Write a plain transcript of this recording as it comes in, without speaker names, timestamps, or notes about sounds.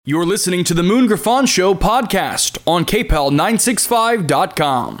You're listening to the Moon Griffon Show podcast on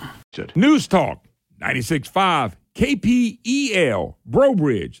KPEL965.com. News Talk 96.5 KPEL,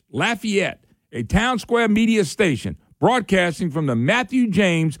 Brobridge, Lafayette, a Town Square media station broadcasting from the Matthew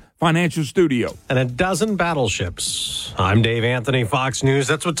James Financial Studio. And a dozen battleships. I'm Dave Anthony, Fox News.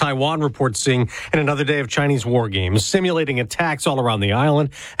 That's what Taiwan reports seeing in another day of Chinese war games, simulating attacks all around the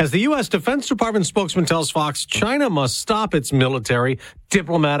island. As the U.S. Defense Department spokesman tells Fox, China must stop its military,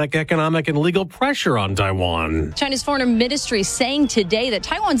 diplomatic, economic, and legal pressure on Taiwan. China's foreign ministry saying today that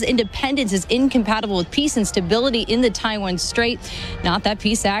Taiwan's independence is incompatible with peace and stability in the Taiwan Strait. Not that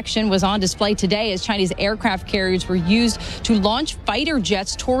peace action was on display today as Chinese aircraft carriers were used to launch fighter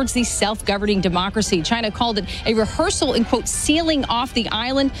jets towards the self-governing democracy. China called it a rehearsal in, quote, sealing off the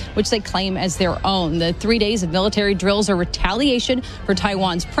island, which they claim as their own. The 3 days of military drills are retaliation for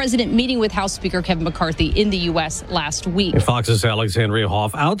Taiwan's president meeting with House Speaker Kevin McCarthy in the U.S. last week. Fox's Alexandria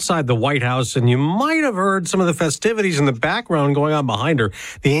Hoff outside the White House, and you might have heard some of the festivities in the background going on behind her.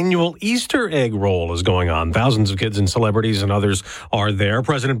 The annual Easter egg roll is going on. Thousands of kids and celebrities and others are there.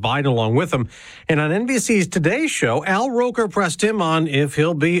 President Biden along with them. And on NBC's Today Show, Al Roker pressed him on if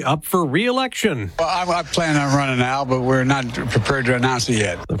he'll be up for re-election. Well, I plan on running now, but we're not prepared to announce it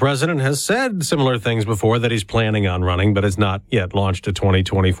yet. The president has said similar things before, that he's planning on running, but has not yet launched a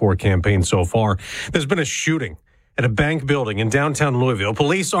 2024 campaign so far. There's been a shooting at a bank building in downtown Louisville.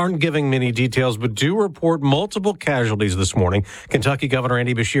 Police aren't giving many details, but do report multiple casualties this morning. Kentucky Governor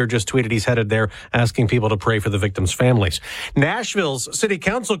Andy Beshear just tweeted he's headed there, asking people to pray for the victims' families. Nashville's city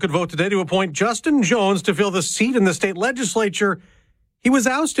council could vote today to appoint Justin Jones to fill the seat in the state legislature he was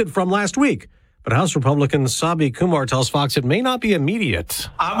ousted from last week. But House Republican Sabi Kumar tells Fox it may not be immediate.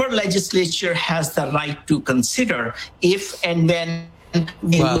 Our legislature has the right to consider if and when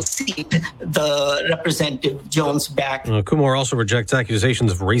we will seat the Representative Jones back. Kumar also rejects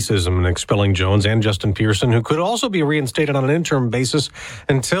accusations of racism in expelling Jones and Justin Pearson, who could also be reinstated on an interim basis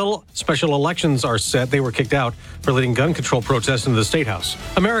until special elections are set. They were kicked out for leading gun control protests in the State House.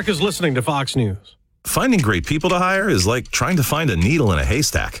 America's listening to Fox News. Finding great people to hire is like trying to find a needle in a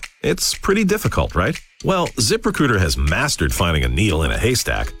haystack. It's pretty difficult, right? Well, ZipRecruiter has mastered finding a needle in a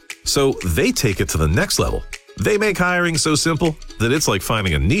haystack, so they take it to the next level. They make hiring so simple that it's like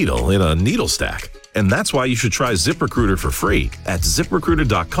finding a needle in a needle stack. And that's why you should try ZipRecruiter for free at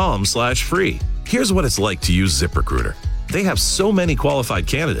ZipRecruiter.com/free. Here's what it's like to use ZipRecruiter. They have so many qualified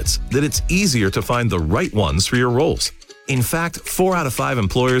candidates that it's easier to find the right ones for your roles. In fact, 4 out of 5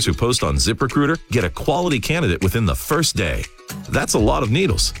 employers who post on ZipRecruiter get a quality candidate within the first day. That's a lot of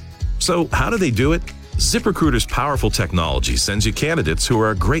needles. So how do they do it? ZipRecruiter's powerful technology sends you candidates who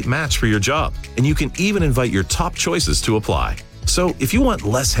are a great match for your job, and you can even invite your top choices to apply. So if you want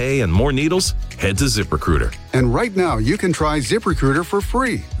less hay and more needles, head to ZipRecruiter. And right now, you can try ZipRecruiter for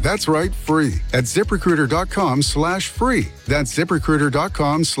free. That's right, free. At ZipRecruiter.com/free. That's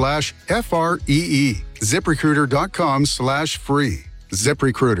ZipRecruiter.com/FREE. ZipRecruiter.com/free.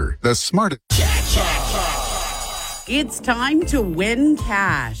 ZipRecruiter, the smartest. It's time to win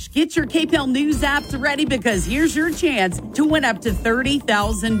cash. Get your KPEL News apps ready because here's your chance to win up to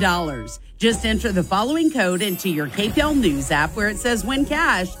 $30,000. Just enter the following code into your KPEL News app where it says win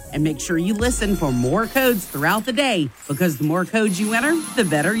cash, and make sure you listen for more codes throughout the day because the more codes you enter, the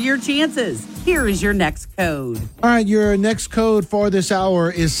better your chances. Here is your next code. All right, your next code for this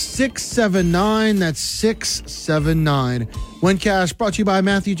hour is 679. That's 679. Win Cash brought to you by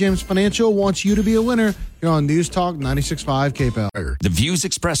Matthew James Financial wants you to be a winner. You're on News Talk 96.5 KPEL. The views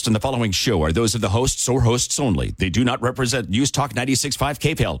expressed in the following show are those of the hosts or hosts only. They do not represent News Talk 96.5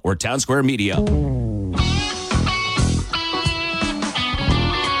 KPEL or Town Square Media.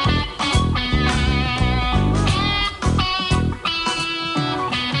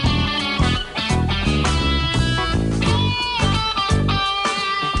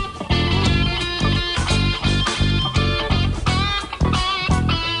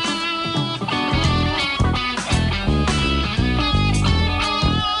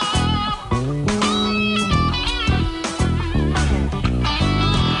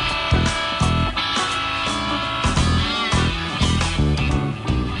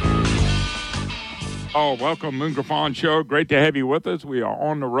 Oh, welcome, Moon Griffon Show. Great to have you with us. We are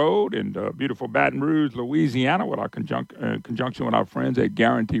on the road in beautiful Baton Rouge, Louisiana, with our conjunction with our friends at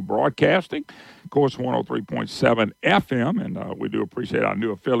Guarantee Broadcasting. Of course, 103.7 FM, and we do appreciate our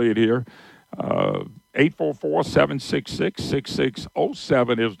new affiliate here.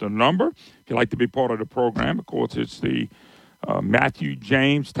 844-766-6607 is the number. If you'd like to be part of the program, of course, it's the Matthew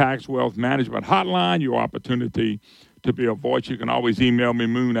James Tax Wealth Management Hotline, your opportunity to be a voice. You can always email me,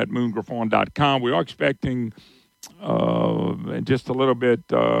 moon@moongriffon.com. We are expecting and just a little bit,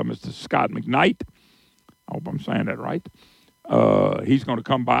 Mr. Scott McKnight. I hope I'm saying that right. He's going to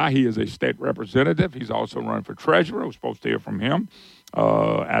come by. He is a state representative. He's also running for treasurer. We're supposed to hear from him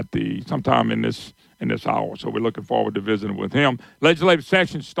sometime in this hour. So we're looking forward to visiting with him. Legislative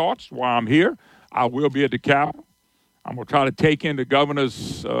session starts while I'm here. I will be at the Capitol. I'm going to try to take in the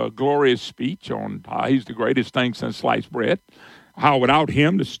governor's glorious speech on how he's the greatest thing since sliced bread. How without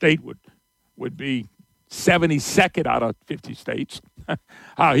him, the state would be 72nd out of 50 states.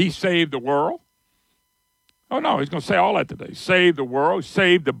 How he saved the world. Oh, no, he's going to say all that today. Save the world,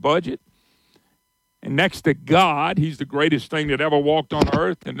 save the budget. And next to God, he's the greatest thing that ever walked on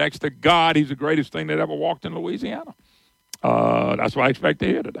earth. And next to God, he's the greatest thing that ever walked in Louisiana. That's what I expect to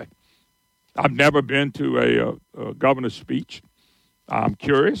hear today. I've never been to a governor's speech. I'm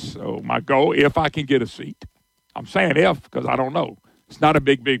curious. So my goal, if I can get a seat. I'm saying if because I don't know. It's not a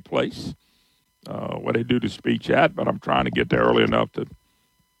big place where they do the speech at, but I'm trying to get there early enough to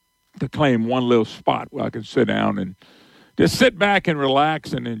claim one little spot where I can sit down and just sit back and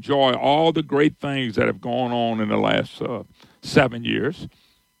relax and enjoy all the great things that have gone on in the last 7 years.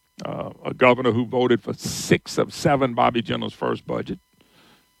 A governor who voted for 6 of 7 Bobby Jindal's first budget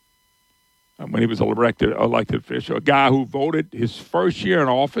when he was elected official. A guy who voted his first year in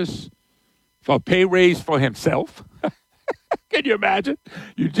office for a pay raise for himself. Can you imagine?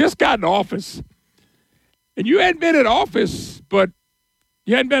 You just got in office, and you hadn't been in office, but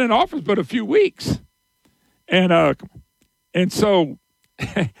you hadn't been in office but a few weeks. And so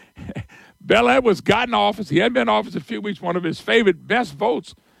Bel Edwards got in office. He hadn't been in office a few weeks. One of his best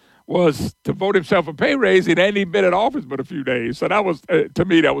votes was to vote himself a pay raise. He hadn't even been in office but a few days. So that was, to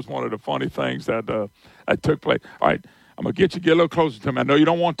me, that was one of the funny things that took place. All right, I'm going to get a little closer to him. I know you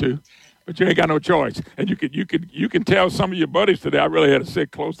don't want to, but you ain't got no choice. And you can tell some of your buddies today I really had to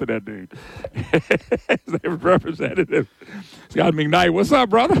sit close to that dude. His representative, Scott McKnight. What's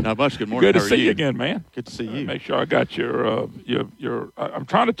up, brother? Not much. Good morning. Good to see you again, man. Good to see you. Make sure I got your I'm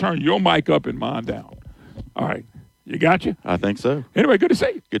trying to turn your mic up and mine down. All right. You got you? I think so. Anyway, good to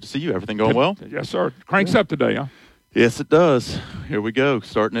see you. Good to see you. Everything going well? Yes, sir. Cranks up today, huh? Yes, it does. Here we go.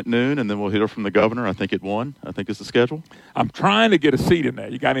 Starting at noon, and then we'll hear from the governor. I think at 1. I think is the schedule. I'm trying to get a seat in there.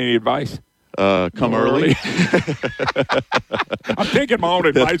 You got any advice? Come early. I'm taking my own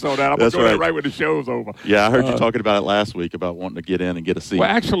advice on that. I'm going to go there right when the show's over. Yeah, I heard you talking about it last week about wanting to get in and get a seat. Well,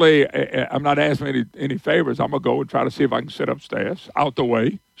 actually, I'm not asking any favors. I'm going to go and try to see if I can sit upstairs, out the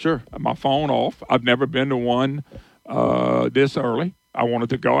way. Sure. My phone off. I've never been to one this early. I wanted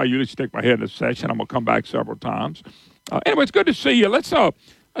to go. I usually stick my head in the session. I'm going to come back several times. Anyway, it's good to see you. Let's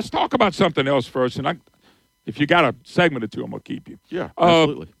talk about something else first. And if you got a segment or two, I'm going to keep you. Yeah,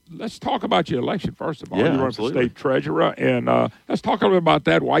 absolutely. Let's talk about your election, first of all. Yeah, You're running absolutely. for state treasurer. And let's talk a little bit about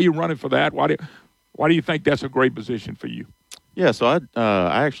that. Why are you running for that? Why do you think that's a great position for you? Yeah, so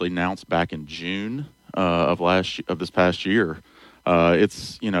I actually announced back in June of this past year.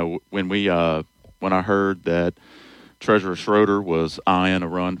 It's, when I heard that Treasurer Schroeder was eyeing a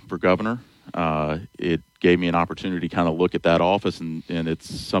run for governor, it gave me an opportunity to kind of look at that office, and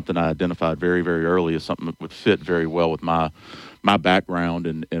it's something I identified very, very early as something that would fit very well with my background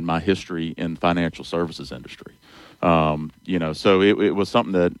and my history in the financial services industry. So it was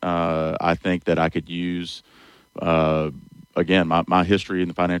something that I think that I could use, again, my history in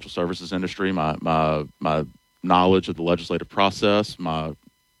the financial services industry, my knowledge of the legislative process, my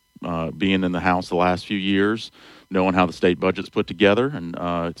being in the House the last few years, knowing how the state budget's put together, and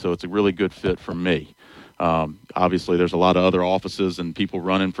so it's a really good fit for me. Obviously, there's a lot of other offices and people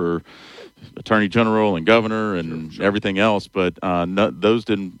running for attorney general and governor and everything else, but those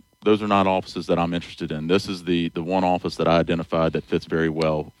are not offices that I'm interested in. This is the one office that I identified that fits very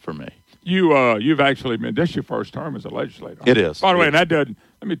well for me. You've actually been, this is your first term as a legislator. It is. By the way, and that doesn't,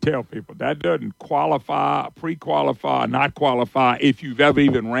 let me tell people, that doesn't qualify, pre-qualify, not qualify if you've ever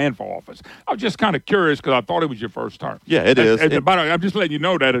even ran for office. I was just kind of curious because I thought it was your first term. Yeah, it is. And by the way, I'm just letting you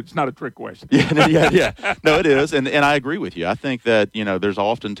know that it's not a trick question. Yeah. No, it is. And I agree with you. I think that, there's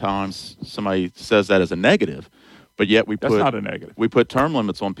oftentimes somebody says that as a negative, but yet That's not a negative. We put term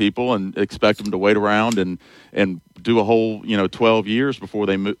limits on people and expect them to wait around and do a whole 12 years before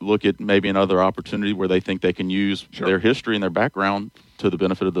they look at maybe another opportunity where they think they can use their history and their background to the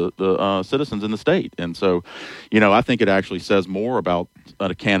benefit of the citizens in the state. And so, I think it actually says more about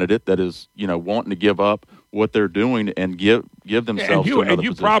a candidate that is wanting to give up what they're doing and give themselves to another and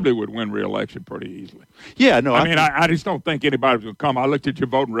you position. Probably would win re-election pretty easily. Yeah, no. I just don't think anybody's going to come. I looked at your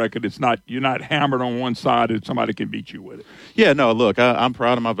voting record. You're not hammered on one side and somebody can beat you with it. Yeah, no, look, I'm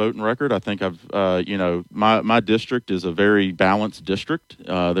proud of my voting record. I think I've, my district is a very balanced district.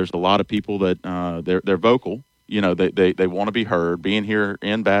 There's a lot of people that they're vocal. they want to be heard. Being here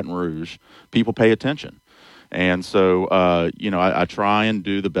in Baton Rouge, people pay attention. And so, I try and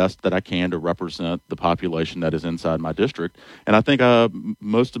do the best that I can to represent the population that is inside my district. And I think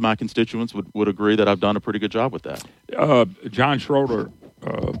most of my constituents would agree that I've done a pretty good job with that. John Schroeder,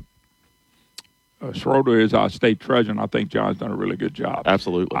 Schroeder is our state treasurer, and I think John's done a really good job.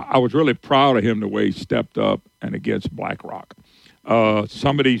 Absolutely. I was really proud of him the way he stepped up and against BlackRock.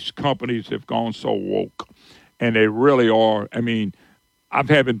 Some of these companies have gone so woke, and they really are. I mean, I'm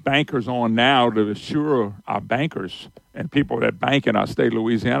having bankers on now to assure our bankers and people that bank in our state of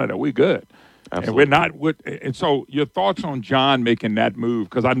Louisiana that we're good. Absolutely. And we're not. And so your thoughts on John making that move?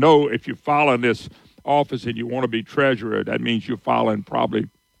 Because I know if you're following this office and you want to be treasurer, that means you're following probably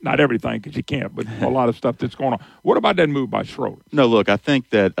not everything because you can't, but a lot of stuff that's going on. What about that move by Schroeder? No, look, I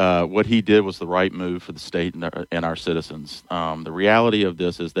think that what he did was the right move for the state and our citizens. The reality of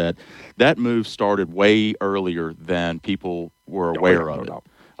this is that move started way earlier than people were aware of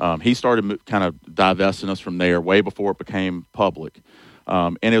it. He started kind of divesting us from there way before it became public.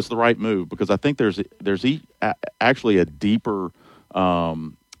 And it was the right move because I think there's actually a deeper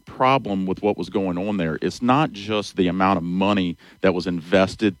problem with what was going on there. It's not just the amount of money that was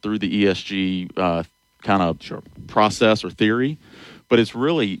invested through the ESG kind of process or theory, but it's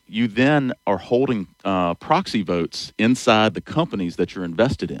really you then are holding proxy votes inside the companies that you're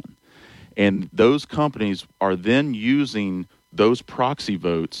invested in. And those companies are then using those proxy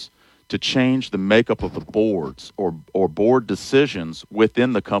votes to change the makeup of the boards or board decisions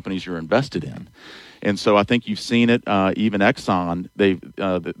within the companies you're invested in. And so I think you've seen it. Even Exxon,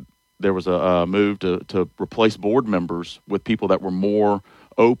 there was a move to replace board members with people that were more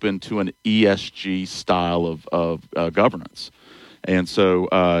open to an ESG style of governance. And so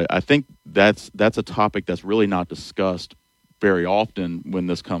I think that's a topic that's really not discussed very often when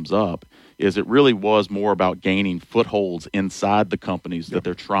this comes up. Is it really was more about gaining footholds inside the companies that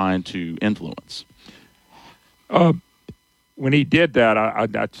they're trying to influence. When he did that,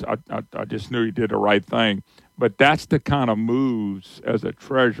 I just knew he did the right thing. But that's the kind of moves as a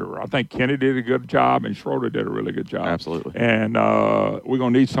treasurer. I think Kennedy did a good job, and Schroeder did a really good job. Absolutely. And we're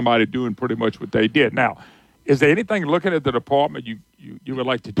going to need somebody doing pretty much what they did. Now, is there anything looking at the department you would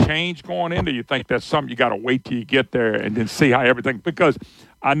like to change going in, or you think that's something you got to wait till you get there and then see how everything – because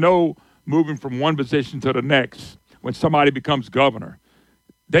I know moving from one position to the next, when somebody becomes governor,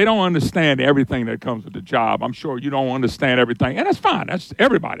 they don't understand everything that comes with the job. I'm sure you don't understand everything, and that's fine. That's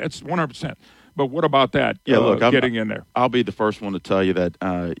everybody. That's 100%. But what about that? Yeah, look, getting in there. I'll be the first one to tell you that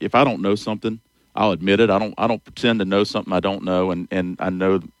if I don't know something, I'll admit it. I don't pretend to know something I don't know, and I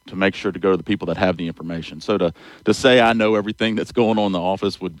know to make sure to go to the people that have the information. So to say I know everything that's going on in the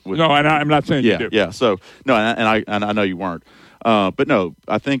office would no, and I'm not saying you do. Yeah. So no, and I know you weren't. But no,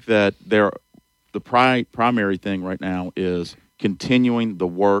 I think that the primary thing right now is continuing the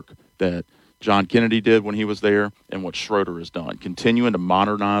work that John Kennedy did when he was there and what Schroeder has done, continuing to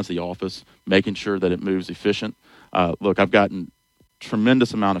modernize the office, making sure that it moves efficient. Look, I've gotten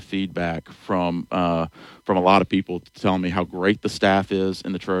tremendous amount of feedback from a lot of people telling me how great the staff is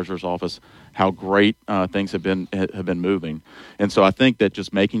in the treasurer's office, how great things have been moving. And so I think that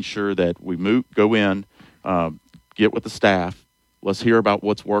just making sure that we go in, get with the staff, let's hear about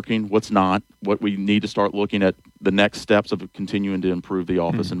what's working, what's not, what we need to start looking at the next steps of continuing to improve the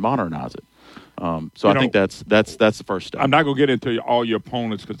office and modernize it. So I think that's the first step. I'm not going to get into all your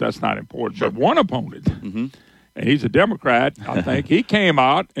opponents because that's not important. Sure. But one opponent, and he's a Democrat, I think, he came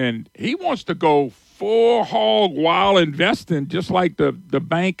out and he wants to go full hog while investing just like the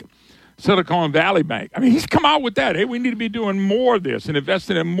bank, Silicon Valley Bank. I mean, he's come out with that. Hey, we need to be doing more of this and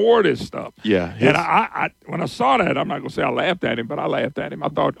investing in more of this stuff. Yeah. And I when I saw that, I'm not going to say I laughed at him, but I laughed at him. I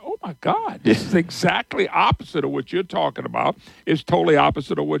thought, oh, my God, this is exactly opposite of what you're talking about. It's totally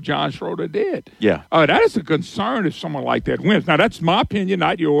opposite of what John Schroeder did. Yeah. That is a concern if someone like that wins. Now, that's my opinion,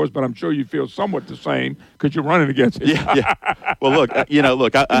 not yours, but I'm sure you feel somewhat the same because you're running against it. Yeah. Well, look,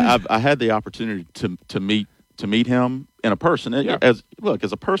 I had the opportunity to meet him in a person. Yeah. As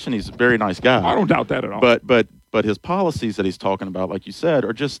a person, he's a very nice guy. I don't doubt that at all. But his policies that he's talking about, like you said,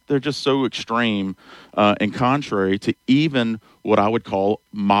 they're just so extreme and contrary to even what I would call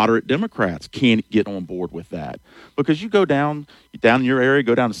moderate Democrats can't get on board with that. Because you go down in your area,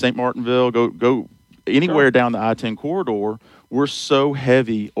 go down to St. Martinville, go anywhere down the I-10 corridor, we're so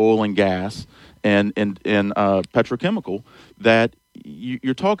heavy oil and gas and petrochemical that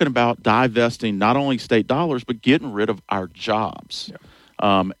you're talking about divesting not only state dollars, but getting rid of our jobs.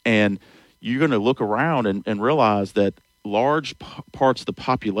 Yeah. And you're going to look around and realize that large parts of the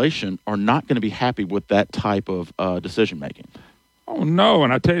population are not going to be happy with that type of decision-making. Oh no!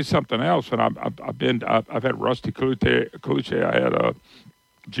 And I tell you something else. And I've had Rusty Kluche. I had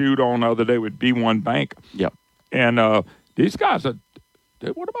Jude on the other day with B1 Bank. Yep. And these guys are.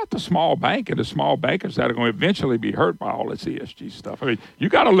 What about the small bank and the small bankers that are going to eventually be hurt by all this ESG stuff? I mean, you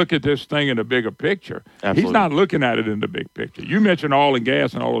got to look at this thing in the bigger picture. Absolutely. He's not looking at it in the big picture. You mentioned oil and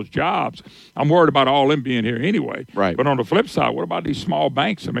gas and all those jobs. I'm worried about all them being here anyway. Right. But on the flip side, what about these small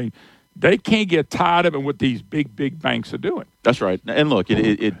banks? I mean, they can't get tired of it what these big banks are doing. That's right. And look,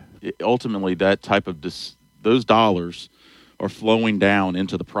 it ultimately that type of those dollars are flowing down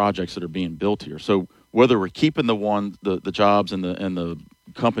into the projects that are being built here. So whether we're keeping the jobs and the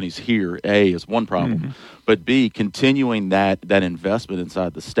companies here, A, is one problem, but B, continuing that investment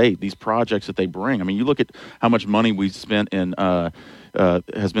inside the state, these projects that they bring. I mean, you look at how much money we spent in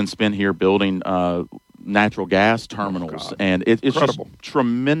has been spent here building natural gas terminals, and it's Incredible. just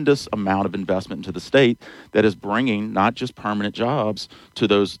tremendous amount of investment into the state that is bringing not just permanent jobs to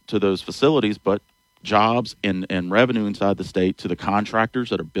those facilities, but jobs and revenue inside the state to the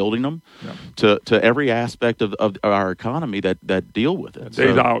contractors that are building them, to every aspect of our economy that deal with it.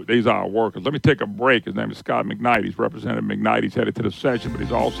 These are our workers. Let me take a break. His name is Scott McKnight. He's Representative McKnight. He's headed to the session, but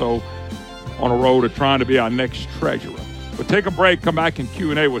he's also on the road to trying to be our next treasurer. We'll take a break, come back and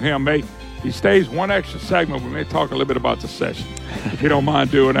Q&A with him. He stays one extra segment. We may talk a little bit about the session, if you don't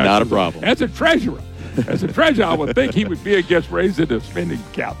mind doing that. Not a problem. As a treasurer, I would think he would be against raising the spending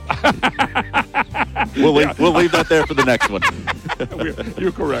cap. We'll leave that there for the next one.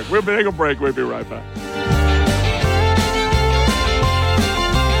 You're correct. We'll take a break. We'll be right back.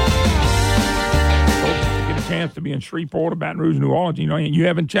 Get a chance to be in Shreveport or Baton Rouge, New Orleans, and you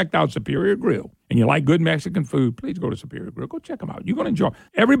haven't checked out Superior Grill, and you like good Mexican food, please go to Superior Grill. Go check them out. You're going to enjoy.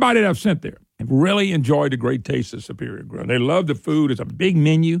 Everybody that I've sent there have really enjoyed the great taste of Superior Grill. They love the food. It's a big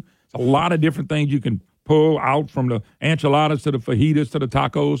menu. It's a lot of different things you can pull out, from the enchiladas to the fajitas to the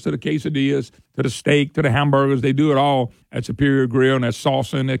tacos to the quesadillas to the steak to the hamburgers. They do it all at Superior Grill, and that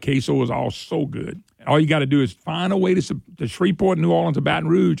salsa and that queso is all so good. And all you got to do is find a way to Shreveport, New Orleans, or Baton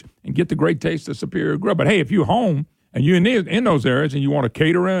Rouge and get the great taste of Superior Grill. But, hey, if you're home and you're in those areas and you want a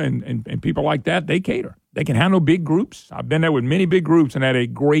caterer and people like that, they cater. They can handle big groups. I've been there with many big groups and had a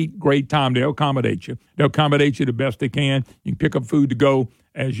great, great time. They'll accommodate you. They'll accommodate you the best they can. You can pick up food to go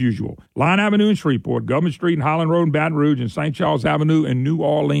as usual. Line Avenue in Shreveport, Government Street and Highland Road in Baton Rouge, and St. Charles Avenue in New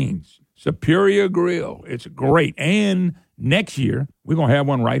Orleans. Superior Grill. It's great. And next year, we're going to have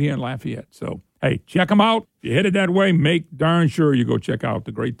one right here in Lafayette. So, hey, check them out. If you're headed that way, make darn sure you go check out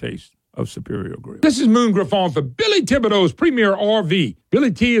the great taste of Superior Grill. This is Moon Griffon for Billy Thibodeau's Premier RV.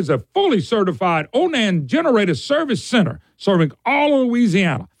 Billy T is a fully certified Onan generator service center serving all of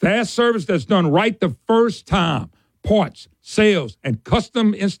Louisiana. Fast service that's done right the first time. Parts, sales, and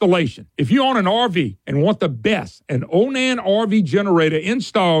custom installation. If you own an RV and want the best, an Onan RV generator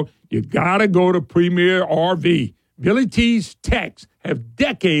installed, you gotta go to Premier RV. Billy T's techs have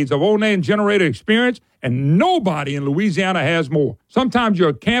decades of Onan generator experience, and nobody in Louisiana has more. Sometimes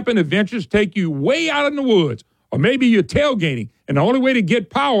your camping adventures take you way out in the woods, or maybe you're tailgating, and the only way to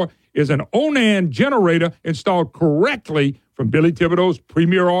get power is an Onan generator installed correctly from Billy Thibodeau's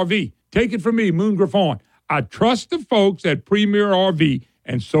Premier RV. Take it from me, Moon Griffon. I trust the folks at Premier RV,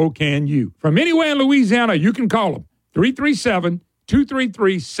 and so can you. From anywhere in Louisiana, you can call them.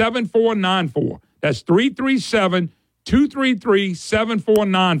 337-233-7494. That's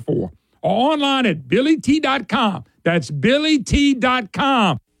 337-233-7494. Or online at BillyT.com. That's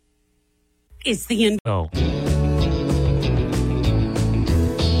BillyT.com. It's the end. Oh.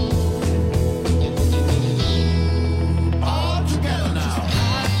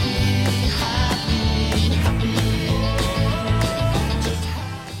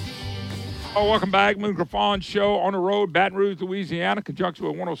 Oh, welcome back. Moon Griffon Show on the road, Baton Rouge, Louisiana, conjunction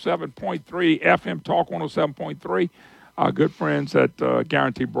with 107.3 FM Talk 107.3. Our good friends at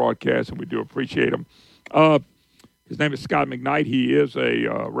Guarantee Broadcast, and we do appreciate them. His name is Scott McKnight. He is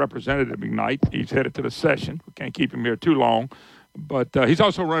a Representative McKnight. He's headed to the session. We can't keep him here too long. But he's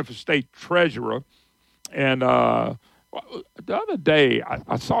also running for state treasurer. And the other day,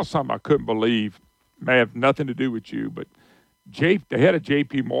 I saw something I couldn't believe. May have nothing to do with you, but the head of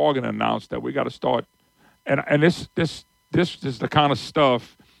J.P. Morgan announced that we got to start, and this is the kind of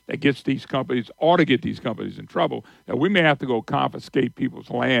stuff that gets these companies, ought to get these companies in trouble, that we may have to go confiscate people's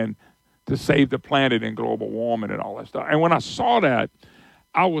land to save the planet and global warming and all that stuff. And when I saw that,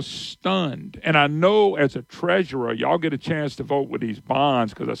 I was stunned. And I know as a treasurer, y'all get a chance to vote with these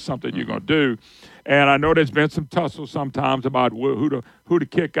bonds because that's something you're going to do. And I know there's been some tussle sometimes about who to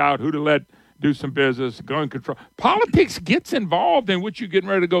kick out, who to let do some business, gun control. Politics gets involved in what you're getting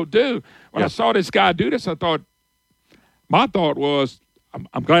ready to go do. When I saw this guy do this, I thought, my thought was,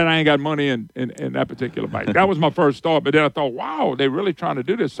 I'm glad I ain't got money in that particular bank. That was my first thought. But then I thought, wow, they're really trying to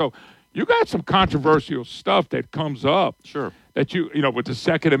do this. So you got some controversial stuff that comes up. Sure. That with the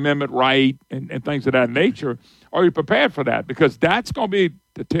Second Amendment right and things of that nature. Are you prepared for that? Because that's going to be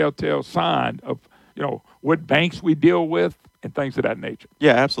the telltale sign of, what banks we deal with and things of that nature.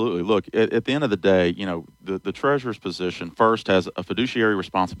 Yeah, absolutely. Look, at the end of the day, the treasurer's position first has a fiduciary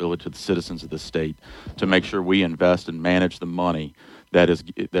responsibility to the citizens of the state to make sure we invest and manage the money that's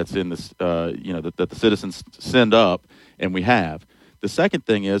in this, that the citizens send up, and we have. The second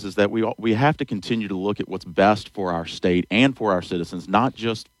thing is that we have to continue to look at what's best for our state and for our citizens, not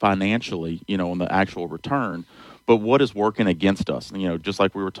just financially, on the actual return, but what is working against us. Just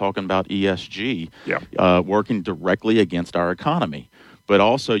like we were talking about ESG, working directly against our economy. But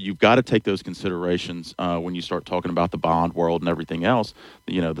also, you've got to take those considerations when you start talking about the bond world and everything else.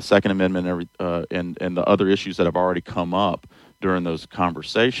 The Second Amendment and the other issues that have already come up during those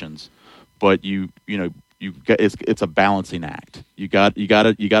conversations. But it's a balancing act. You got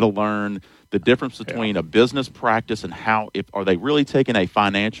to learn the difference between a business practice and are they really taking a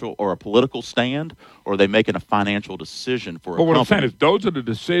financial or a political stand, or are they making a financial decision for a company? What I'm saying is those are the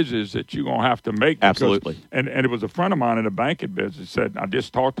decisions that you're going to have to make. Absolutely. And it was a friend of mine in the banking business said, I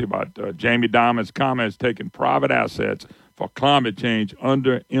just talked to you about Jamie Dimon's comments taking private assets for climate change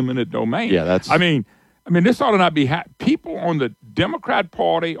under eminent domain. Yeah, I mean, this ought to not be people on the Democrat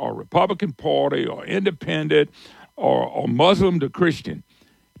Party or Republican Party or Independent or Muslim to Christian.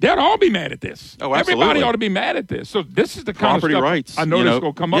 They'd all be mad at this. Oh, absolutely. Everybody ought to be mad at this. So this is the kind property of stuff rights. I know this is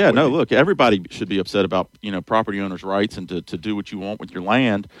going to come up with. Yeah, no, look, everybody should be upset about, property owners' rights and to do what you want with your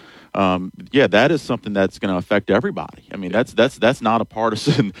land. That is something that's going to affect everybody. I mean, that's not a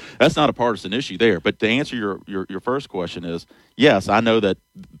partisan issue there. But to answer your first question is, yes, I know that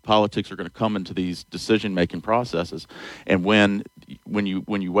politics are going to come into these decision-making processes, and when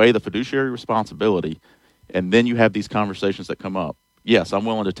you weigh the fiduciary responsibility, and then you have these conversations that come up. Yes, I'm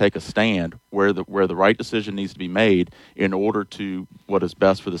willing to take a stand where the right decision needs to be made in order to what is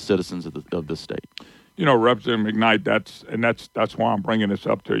best for the citizens of this state. Representative McKnight, that's why I'm bringing this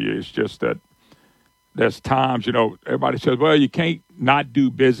up to you. It's just that there's times, everybody says, well, you can't not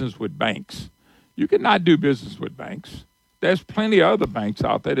do business with banks. You can not do business with banks. There's plenty of other banks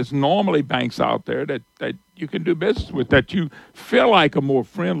out there. There's normally banks out there that you can do business with that you feel like are more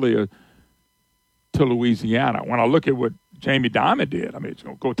friendlier to Louisiana. When I look at what Jamie Dimon did, it's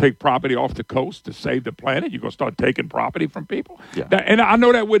going to go take property off the coast to save the planet. You're going to start taking property from people. Yeah. And I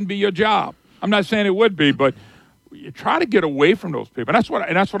know that wouldn't be your job. I'm not saying it would be, but you try to get away from those people. And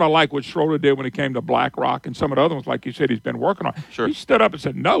that's what I like what Schroeder did when it came to BlackRock and some of the other ones, like you said, he's been working on. Sure. He stood up and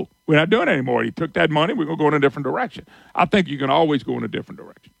said, no, we're not doing it anymore. He took that money. We're going to go in a different direction. I think you can always go in a different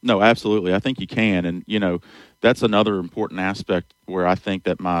direction. No, absolutely. I think you can. And, that's another important aspect where I think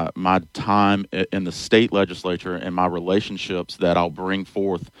that my time in the state legislature and my relationships that I'll bring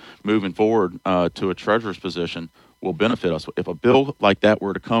forth moving forward to a treasurer's position will benefit us. If a bill like that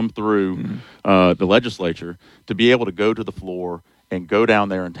were to come through the legislature, to be able to go to the floor and go down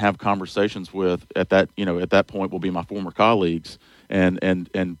there and have conversations with at that point will be my former colleagues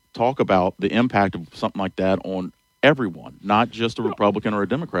and talk about the impact of something like that on everyone, not just a Republican or a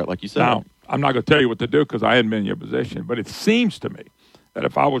Democrat, like you said. Now, I'm not going to tell you what to do because I hadn't been in your position, but it seems to me that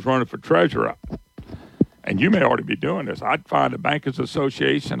if I was running for treasurer, and you may already be doing this, I'd find a bankers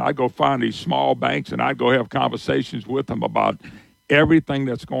association, I'd go find these small banks, and I'd go have conversations with them about everything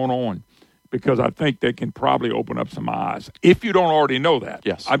that's going on, because I think they can probably open up some eyes. If you don't already know that.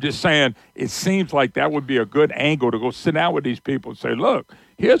 Yes. I'm just saying it seems like that would be a good angle to go sit down with these people and say, look,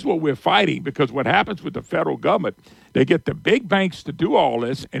 here's what we're fighting, because what happens with the federal government, they get the big banks to do all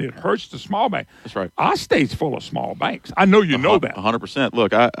this, and it hurts the small banks. That's right. Our state's full of small banks. I know you know that. 100%.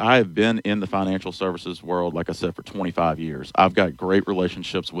 Look, I have been in the financial services world, like I said, for 25 years. I've got great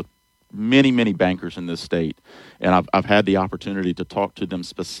relationships with many, many bankers in this state, and I've had the opportunity to talk to them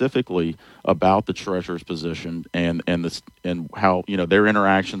specifically about the treasurer's position and how their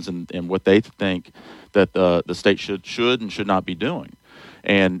interactions and what they think that the state should and should not be doing.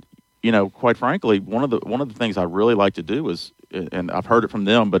 And quite frankly, one of the things I really like to do is, and I've heard it from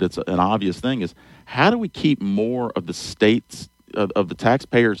them, but it's an obvious thing, is how do we keep more of the state's of the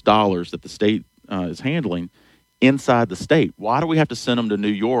taxpayers' dollars that the state is handling inside the state? Why do we have to send them to New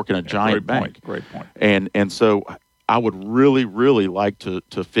York in a giant bank? Great point. And so I would really, really like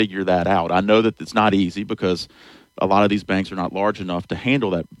to figure that out. I know that it's not easy because a lot of these banks are not large enough to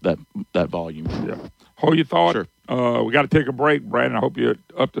handle that volume. Yeah. Hold your thought. Sure. We got to take a break, Brandon. I hope you're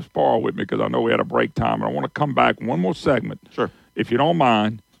up to spar with me because I know we had a break time. And I want to come back one more segment. Sure. If you don't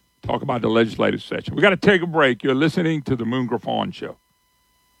mind, talk about the legislative session. We got to take a break. You're listening to the Moon Griffon Show.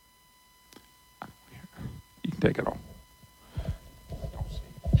 You can take it off.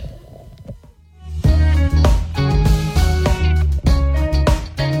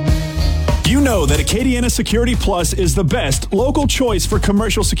 You know that Acadiana Security Plus is the best local choice for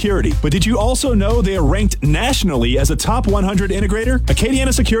commercial security. But did you also know they are ranked nationally as a top 100 integrator?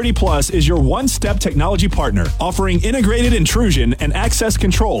 Acadiana Security Plus is your one-step technology partner, offering integrated intrusion and access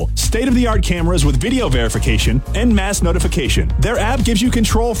control, state-of-the-art cameras with video verification, and mass notification. Their app gives you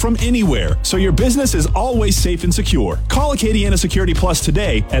control from anywhere, so your business is always safe and secure. Call Acadiana Security Plus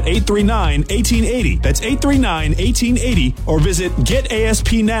today at 839-1880. That's 839-1880, or visit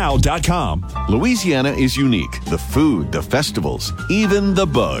getaspnow.com. Louisiana is unique. The food, the festivals, even the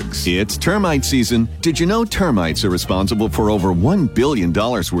bugs. It's termite season. Did you know termites are responsible for over $1 billion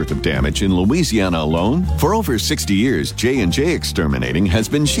worth of damage in Louisiana alone? For over 60 years, J&J Exterminating has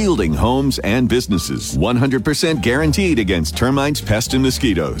been shielding homes and businesses. 100% guaranteed against termites, pests, and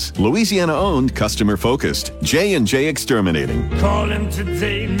mosquitoes. Louisiana-owned, customer-focused. J&J Exterminating. Call him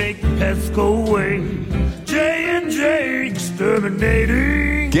today, make the pests go away. J&J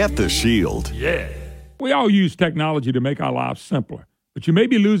Exterminating. Get the shield. Yeah. We all use technology to make our lives simpler, but you may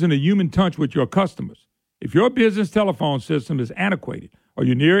be losing the human touch with your customers. If your business telephone system is antiquated or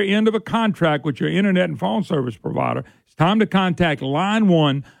you're near the end of a contract with your internet and phone service provider, it's time to contact Line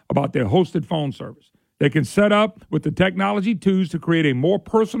One about their hosted phone service. They can set up with the technology tools to create a more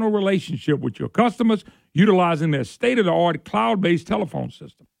personal relationship with your customers utilizing their state-of-the-art cloud-based telephone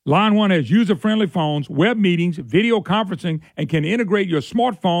system. Line One has user-friendly phones, web meetings, video conferencing, and can integrate your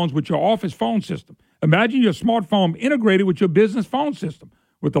smartphones with your office phone system. Imagine your smartphone integrated with your business phone system.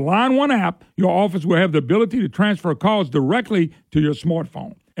 With the Line One app, your office will have the ability to transfer calls directly to your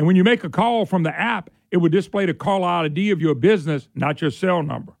smartphone. And when you make a call from the app, it will display the call ID of your business, not your cell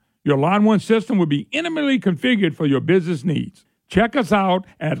number. Your Line One system will be intimately configured for your business needs. Check us out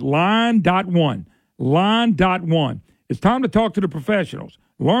at Line.one. Line.one. It's time to talk to the professionals.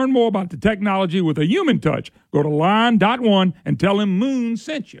 Learn more about the technology with a human touch. Go to Line.one and tell him Moon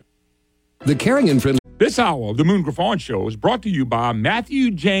sent you. The caring and friendly. This hour of the Moon Griffon Show is brought to you by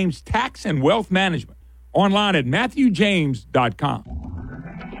Matthew James Tax and Wealth Management. Online at MatthewJames.com.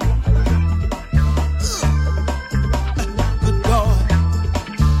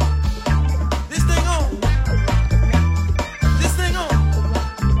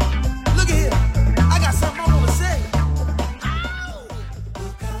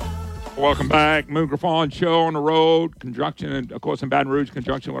 Welcome back. Moon Griffon Show on the road, conjunction, and of course in Baton Rouge,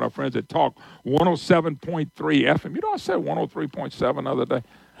 conjunction with our friends at Talk 107.3 FM. You know, I said 103.7 the other day.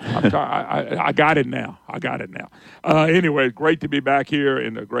 I got it now. Anyway, great to be back here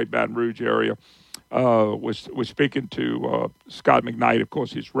in the great Baton Rouge area. We're speaking to Scott McKnight. Of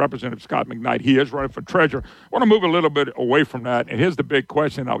course, he's Representative Scott McKnight. He is running for treasurer. I want to move a little bit away from that. And here's the big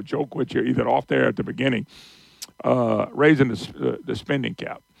question. I would joke with you either off there at the beginning, raising the spending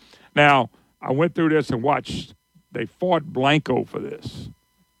cap. Now, I went through this and watched. They fought Blanco for this.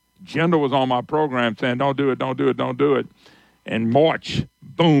 Jindal was on my program saying, don't do it. In March,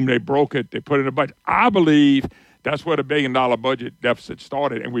 boom, they broke it. They put it in the budget. I believe that's where the $1 billion budget deficit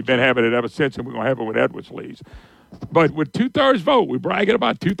started, and we've been having it ever since, and we're going to have it with Edwards leads. But with 2/3 vote, we're bragging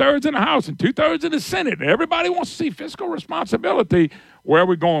about 2/3 in the House and 2/3 in the Senate. Everybody wants to see fiscal responsibility. Where are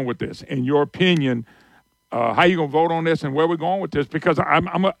we going with this? In your opinion, how you gonna vote on this and where we're going with this? Because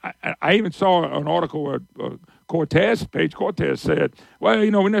I even saw an article where Paige Cortez said, well,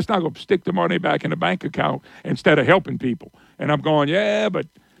 you know, we're just not gonna stick the money back in the bank account instead of helping people. And I'm going, yeah, but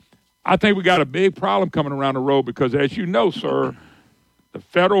I think we got a big problem coming around the road because, as you know, sir, the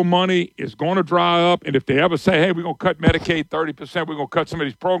federal money is going to dry up, and if they ever say, hey, we're going to cut Medicaid 30%, we're going to cut some of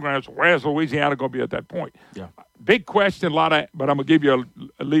these programs, where's Louisiana going to be at that point? Yeah. Big question, but I'm going to give you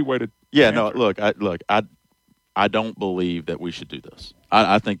a leeway to answer. I don't believe that we should do this.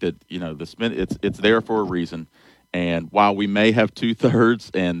 I think that, you know, it's there for a reason, and while we may have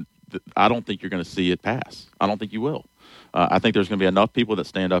 2/3, and I don't think you're going to see it pass. I don't think you will. I think there's going to be enough people that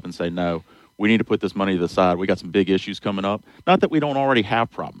stand up and say, no, we need to put this money to the side. We got some big issues coming up. Not that we don't already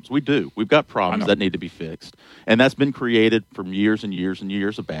have problems. We do. We've got problems that need to be fixed. And that's been created from years and years and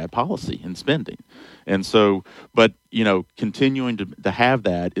years of bad policy and spending. And so, but, you know, continuing to have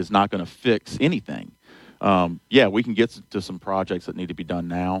that is not going to fix anything. We can get to some projects that need to be done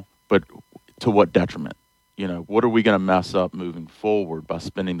now, but to what detriment? You know, what are we going to mess up moving forward by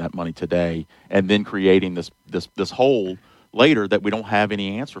spending that money today and then creating this hole later that we don't have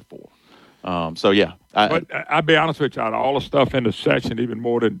any answer for? But I'll be honest with you, out of all the stuff in the session, even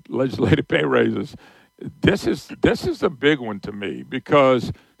more than legislative pay raises, this is a big one to me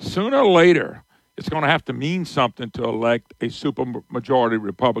because sooner or later it's going to have to mean something to elect a super majority of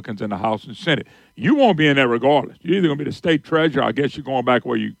Republicans in the House and Senate. You won't be in there regardless. You're either going to be the state treasurer. I guess you're going back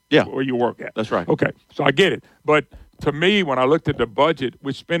where you work at. That's right. Okay, so I get it. But to me, when I looked at the budget,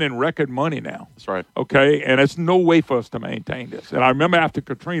 we're spending record money now. That's right. Okay, and there's no way for us to maintain this. And I remember after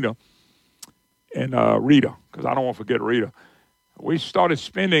Katrina and Rita, because I don't want to forget Rita, we started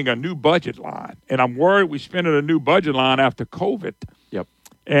spending a new budget line. And I'm worried we're spending a new budget line after COVID. Yep.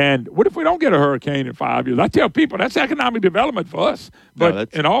 And what if we don't get a hurricane in 5 years? I tell people that's economic development for us.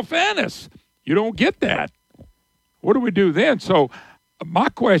 But in all fairness, you don't get that. What do we do then? So my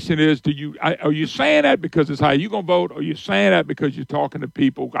question is, are you saying that because it's how you're going to vote? Or are you saying that because you're talking to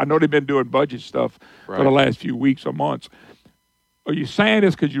people? I know they've been doing budget stuff for the last few weeks or months. Are you saying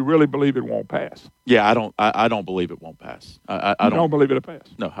this because you really believe it won't pass? Yeah, I don't believe it won't pass. I don't believe it'll pass?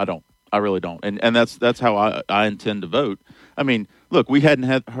 No, I don't. I really don't. And that's how I intend to vote. I mean, look, we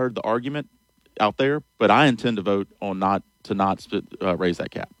hadn't heard the argument out there, but I intend to vote on not raise that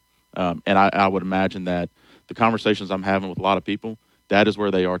cap. And I would imagine that the conversations I'm having with a lot of people, that is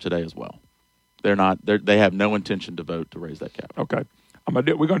where they are today as well. They have no intention to vote to raise that cap. Okay. We're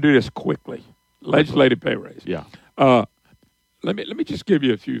going to do this quickly. Legislative pay raise. Yeah. Let me just give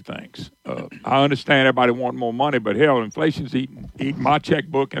you a few things. I understand everybody wants more money, but hell, inflation's eating my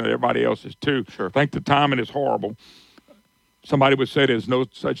checkbook and everybody else's too. Sure. I think the timing is horrible. Somebody would say there's no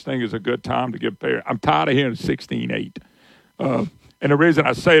such thing as a good time to give pay. I'm tired of hearing 16.8. And the reason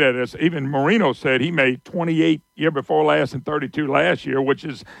I say that is even Marino said he made 28 year before last and 32 last year, which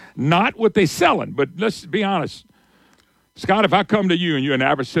is not what they're selling. But let's be honest. Scott, if I come to you and you're an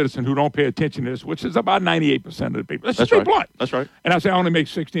average citizen who don't pay attention to this, which is about 98% of the people. Let's just be blunt. That's right. And I say, I only make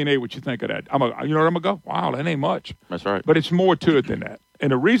 16.8. What you think of that? You know what I'm going to go? Wow, that ain't much. That's right. But it's more to it than that.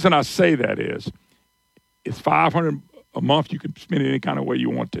 And the reason I say that is it's $500 a month. You can spend it any kind of way you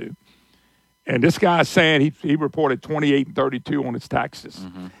want to. And this guy's saying he reported 28 and 32 on his taxes.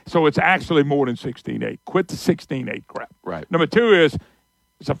 Mm-hmm. So it's actually more than 16.8. Quit the 16.8 crap. Right. Number two is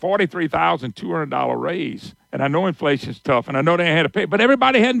it's a $43,200 raise. And I know inflation's tough, and I know they had to pay, but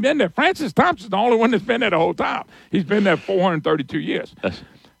everybody hadn't been there. Francis Thompson's the only one that's been there the whole time. He's been there 432 years.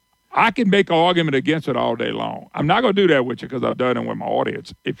 I can make an argument against it all day long. I'm not going to do that with you because I've done it with my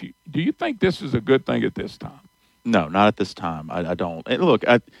audience. Do you think this is a good thing at this time? No, not at this time. I don't. And look,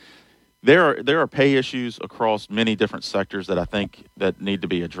 there are pay issues across many different sectors that I think that need to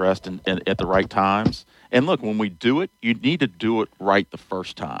be addressed at the right times. And look, when we do it, you need to do it right the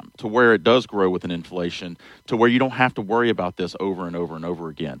first time to where it does grow with an inflation, to where you don't have to worry about this over and over and over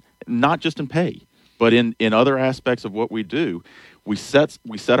again. Not just in pay, but in other aspects of what we do. We set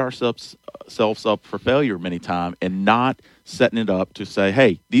ourselves up for failure many times and not setting it up to say,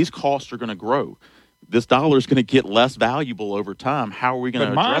 hey, these costs are going to grow. This dollar is going to get less valuable over time. How are we going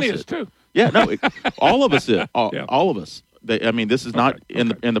to address it? Mine is too. Yeah, no, all of us is. All of us. This is not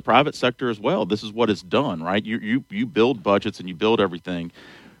in the private sector as well. This is what is done, right? You build budgets and you build everything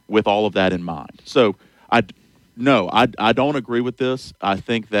with all of that in mind. So I don't agree with this. I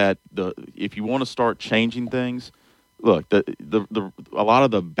think that if you want to start changing things, look, a lot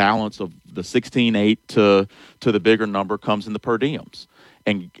of the balance of the 16.8 to the bigger number comes in the per diems.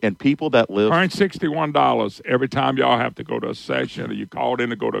 And people that live earn $61 every time y'all have to go to a session or you called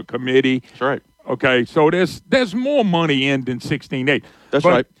in to go to a committee. That's right. Okay, so there's more money in than 16.8. That's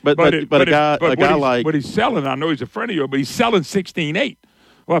right. But a guy like what he's selling, I know he's a friend of yours, but he's selling 16.8.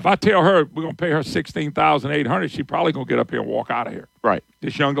 Well, if I tell her we're gonna pay her $16,800, she's probably gonna get up here and walk out of here. Right.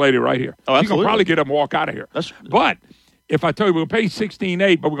 This young lady right here. Oh, absolutely. She's gonna probably get up and walk out of here. But if I tell you we're gonna pay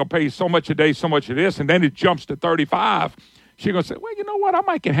 $16.8, but we're gonna pay you so much a day, so much of this, and then it jumps to $35. She's going to say, well, you know what? I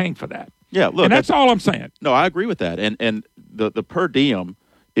might get hanged for that. Yeah, look. And that's all I'm saying. No, I agree with that. And the per diem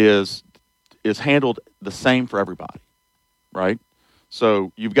is handled the same for everybody, right?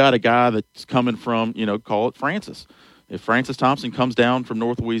 So you've got a guy that's coming from, call it Francis. If Francis Thompson comes down from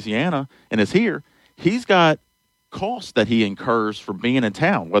North Louisiana and is here, he's got costs that he incurs for being in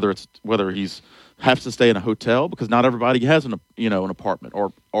town, whether he's has to stay in a hotel because not everybody has an apartment,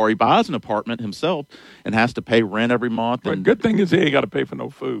 or he buys an apartment himself and has to pay rent every month. But good thing is he ain't got to pay for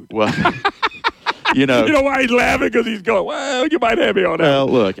no food. Well, you know why he's laughing? Because he's going, well, you might have me on that. Well,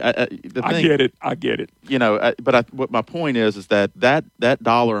 look, I get it. What my point is that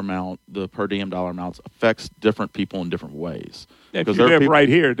dollar amount, the per diem dollar amounts, affects different people in different ways. Yeah, if you live right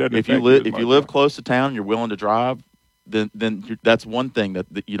here, it doesn't if you live close to town, you're willing to drive. Then that's one thing that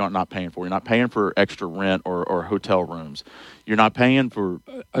you're not paying for. You're not paying for extra rent or hotel rooms. You're not paying for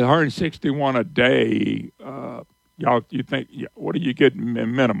 $161 a day. Y'all, you think what do you get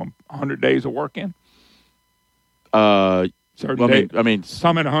minimum? 100 days of work in? I mean,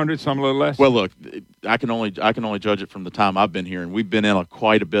 some in 100, some a little less. Well, look, I can only judge it from the time I've been here, and we've been in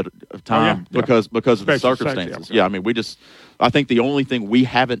quite a bit of time because of the circumstances. Yeah, I think the only thing we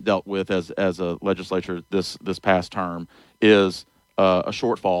haven't dealt with as a legislature this past term is a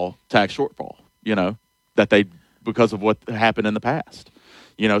tax shortfall. That they, because of what happened in the past.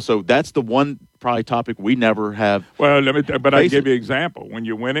 So that's the one probably topic we never have. Well, but I can give you an example. When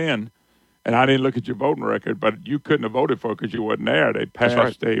you went in, and I didn't look at your voting record, but you couldn't have voted for it because you wasn't there. They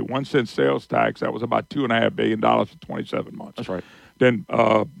passed a 1 cent sales tax that was about $2.5 billion for 27 months. That's right. Then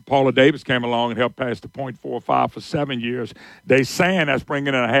Paula Davis came along and helped pass the 0.45 for 7 years. They saying that's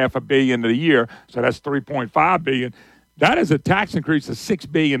bringing in $500 million a year, so that's $3.5 billion. That is a tax increase of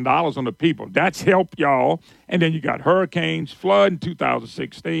 $6 billion on the people. That's helped y'all. And then you got hurricanes, flood in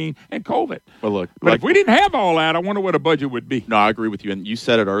 2016, and COVID. Well, look, but if we didn't have all that, I wonder what a budget would be. No, I agree with you. And you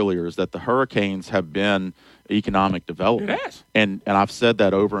said it earlier, is that the hurricanes have been economic development. It has. And I've said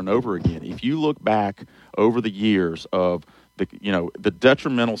that over and over again. If you look back over the years of the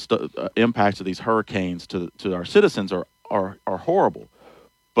detrimental impacts of these hurricanes to our citizens are horrible.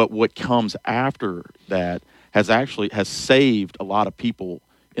 But what comes after that has saved a lot of people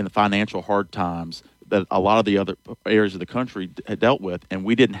in the financial hard times that a lot of the other areas of the country had dealt with, and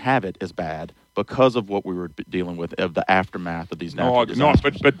we didn't have it as bad because of what we were dealing with of the aftermath of these natural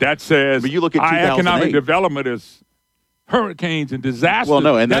disasters. But that says you look at economic development is hurricanes and disasters. Well,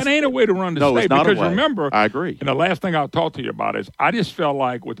 no, and that ain't a way to run the state. It's not because a way. Remember, I agree. And the last thing I'll talk to you about is I just felt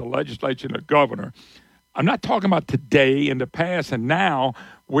like with the legislature and the governor, I'm not talking about today, in the past, and now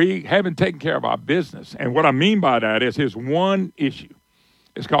we haven't taken care of our business. And what I mean by that is here's one issue.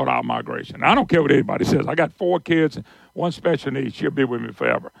 It's called out-migration. I don't care what anybody says. I got 4 kids, and 1 special needs. She'll be with me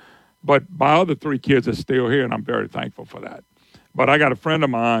forever. But my other 3 kids are still here, and I'm very thankful for that. But I got a friend of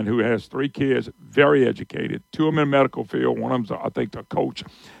mine who has 3 kids, very educated, 2 of them in the medical field. One of them's, I think, the coach.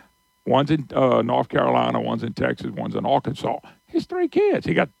 One's in North Carolina, one's in Texas, one's in Arkansas. His 3 kids.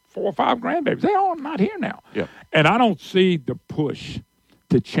 He got 4 or 5 grandbabies. They're all not here now. Yeah. And I don't see the push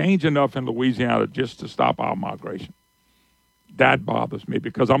to change enough in Louisiana just to stop our migration. That bothers me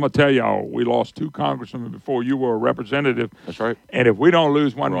because I'm going to tell y'all, we lost 2 congressmen before you were a representative. That's right. And if we don't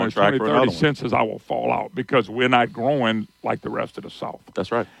lose one in the 20, 30 census, I will fall out because we're not growing like the rest of the South.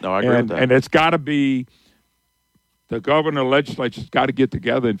 That's right. No, I agree with that. And it's got to be the governor, the legislature's got to get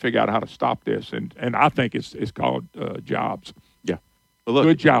together and figure out how to stop this. And I think it's called jobs. Yeah. Well, look,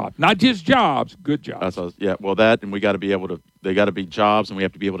 good jobs. Not just jobs, good jobs. And we got to be able to, they got to be jobs, and we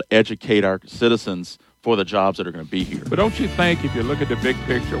have to be able to educate our citizens for the jobs that are going to be here. But don't you think if you look at the big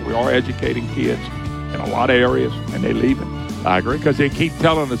picture, we are educating kids in a lot of areas, and they're leaving. I agree. Because they keep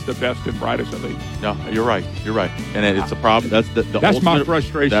telling us the best and brightest are leaving. No, you're right. You're right. And it's a problem. That's ultimate, my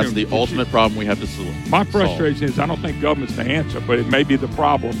frustration. That's the ultimate problem we have to solve. My frustration is I don't think government's the answer, but it may be the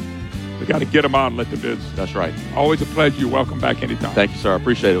problem. We got to get them out and let the business. That's right. Always a pleasure. You're welcome back anytime. Thank you, sir. I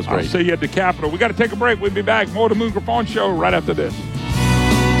appreciate it. It was great. I'll see you at the Capitol. We got to take a break. We'll be back. More of the Moon Griffon Show right after this.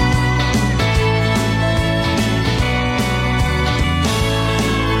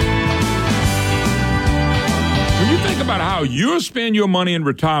 When you think about how you'll spend your money in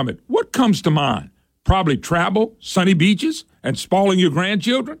retirement, what comes to mind? Probably travel, sunny beaches, and spoiling your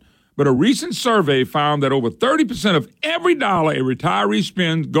grandchildren. But a recent survey found that over 30% of every dollar a retiree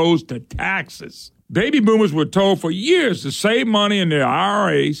spends goes to taxes. Baby boomers were told for years to save money in their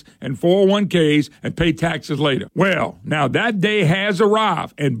IRAs and 401ks and pay taxes later. Well, now that day has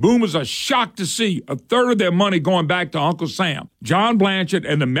arrived, and boomers are shocked to see a third of their money going back to Uncle Sam. John Blanchard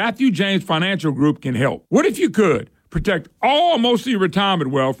and the Matthew James Financial Group can help. What if you could? Protect all or most of your retirement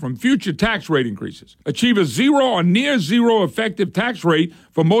wealth from future tax rate increases. Achieve a 0 or near 0 effective tax rate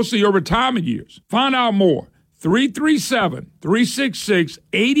for most of your retirement years. Find out more.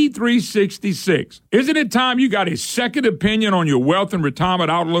 337-366-8366. Isn't it time you got a second opinion on your wealth and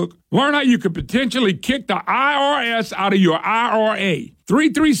retirement outlook? Learn how you could potentially kick the IRS out of your IRA.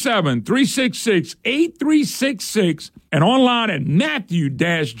 337-366-8366 and online at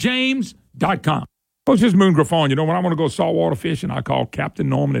matthew-james.com. This is Moon Griffon. You know, when I want to go saltwater fishing, I call Captain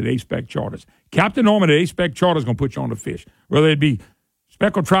Norman at A-Spec Charters. Captain Norman at A-Spec Charters is going to put you on the fish. Whether it be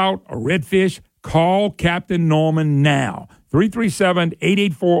speckled trout or redfish, call Captain Norman now.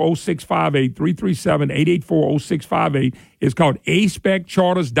 337-884-0658. 337-884-0658. It's called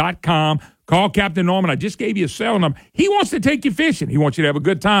aspeccharters.com. Call Captain Norman. I just gave you a cell number. He wants to take you fishing. He wants you to have a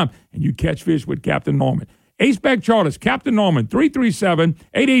good time, and you catch fish with Captain Norman. A-Spec Charters, Captain Norman,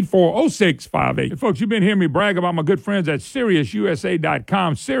 337-884-0658. And folks, you've been hearing me brag about my good friends at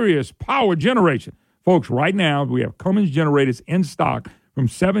SiriusUSA.com, Sirius Power Generation. Folks, right now, we have Cummins generators in stock from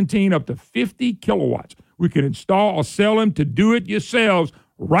 17 up to 50 kilowatts We can install or sell them to do it yourselves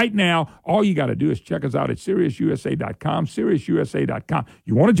right now. All you got to do is check us out at SiriusUSA.com, SiriusUSA.com.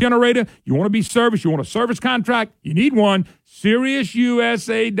 You want a generator? You want to be serviced? You want a service contract? You need one.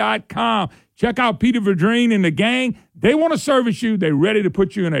 SiriusUSA.com. Check out Peter Verdreen and the gang. They want to service you. They're ready to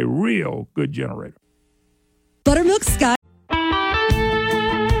put you in a real good generator. Buttermilk Sky.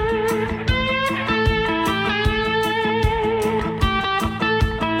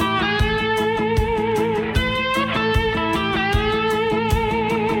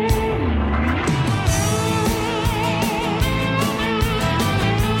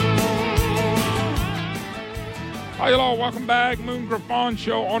 Hi, hello, welcome back. Moon Griffon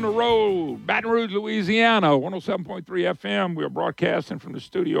Show on the road. Baton Rouge, Louisiana, 107.3 FM. We are broadcasting from the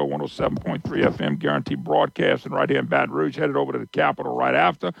studio, 107.3 FM, guaranteed broadcasting right here in Baton Rouge. Headed over to the Capitol right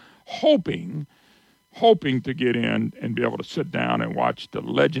after, hoping to get in and be able to sit down and watch the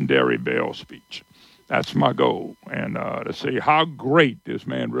legendary Bell speech. That's my goal, and to see how great this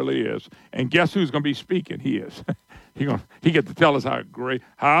man really is. And guess who's going to be speaking? He is. He get to tell us how great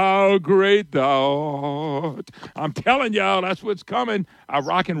thou art. I'm telling y'all, that's what's coming.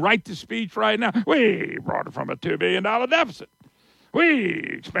 I can write the speech right now. We brought it from a $2 billion deficit. We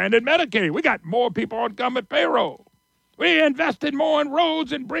expanded Medicaid. We got more people on government payroll. We invested more in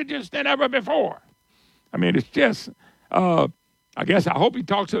roads and bridges than ever before. I mean, it's just, I hope he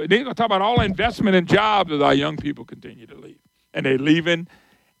talks, they're going to talk about all investment in jobs as our young people continue to leave. And they're leaving.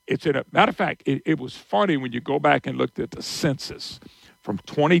 Matter of fact, it was funny when you go back and looked at the census from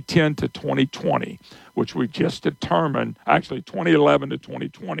 2010 to 2020, which we just determined, actually 2011 to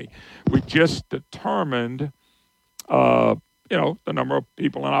 2020, we just determined, the number of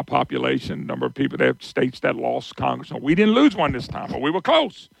people in our population, number of people that have states that lost Congress. We didn't lose one this time, but we were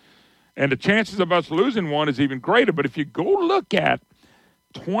close. And the chances of us losing one is even greater. But if you go look at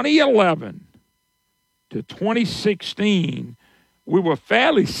 2011 to 2016, we were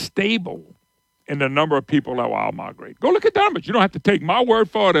fairly stable in the number of people that were out migrating. Go look at the numbers. You don't have to take my word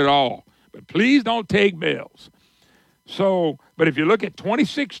for it at all. But please don't take Bell's. So, but if you look at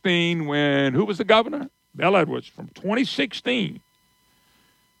 2016, who was the governor? Bell Edwards. From 2016,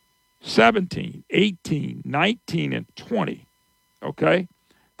 17, 18, 19, and 20, okay?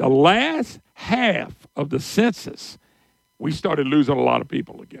 The last half of the census, we started losing a lot of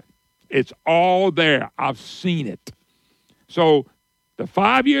people again. It's all there. I've seen it. So the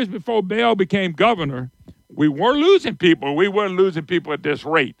 5 years before Bell became governor, we were losing people. We weren't losing people at this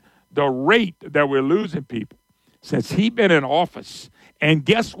rate. The rate that we're losing people since he's been in office. And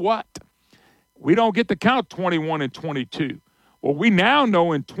guess what? We don't get to count 21 and 22. Well, we now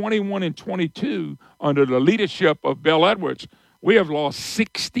know in 21 and 22, under the leadership of Bell Edwards, we have lost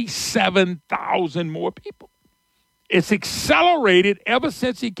 67,000 more people. It's accelerated ever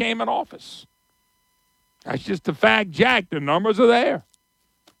since he came in office. That's just the fact, Jack. The numbers are there.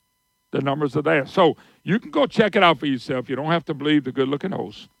 The numbers are there. So you can go check it out for yourself. You don't have to believe the good-looking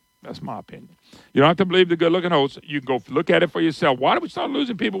host. That's my opinion. You don't have to believe the good-looking host. You can go look at it for yourself. Why did we start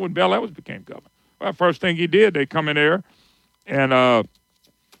losing people when Bell Edwards became governor? Well, first thing he did, they come in there, and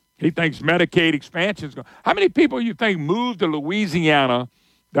he thinks Medicaid expansion is going. How many people you think moved to Louisiana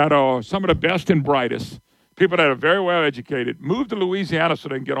that are some of the best and brightest, people that are very well educated, moved to Louisiana so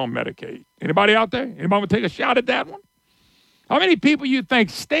they can get on Medicaid? Anybody out there? Anybody want to take a shot at that one? How many people you think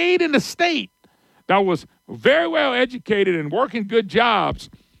stayed in the state that was very well educated and working good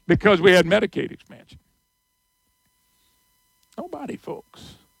jobs because we had Medicaid expansion? Nobody,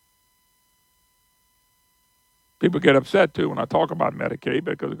 folks. People get upset, too, when I talk about Medicaid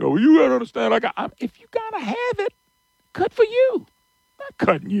because they go, well, you got to understand, if you got to have it, good for you. I'm not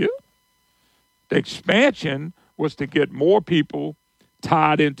cutting you. The expansion was to get more people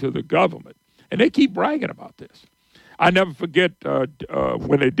tied into the government. And they keep bragging about this. I never forget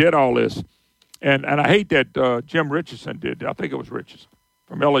when they did all this, and I hate that Jim Richardson did. I think it was Richardson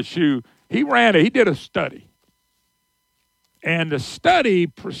from LSU. He did a study. And the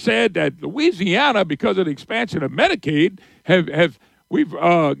study said that Louisiana, because of the expansion of Medicaid, we've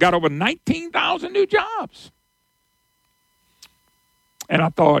got over 19,000 new jobs. And I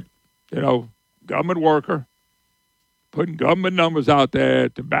thought, government worker, putting government numbers out there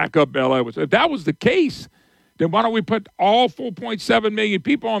to back up Bell Edwards. If that was the case, then why don't we put all 4.7 million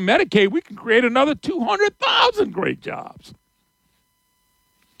people on Medicaid? We can create another 200,000 great jobs.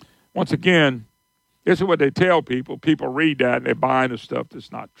 Once again, this is what they tell people. People read that and they're buying the stuff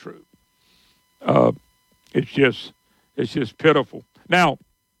that's not true. It's just pitiful. Now,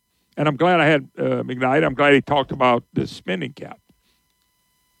 and I'm glad I had McKnight. I'm glad he talked about the spending cap.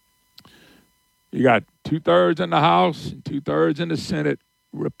 You got 2/3 in the House and 2/3 in the Senate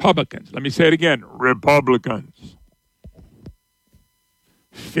Republicans, let me say it again, Republicans,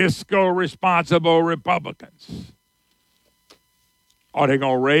 fiscal responsible Republicans, are they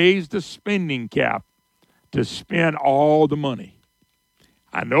going to raise the spending cap to spend all the money?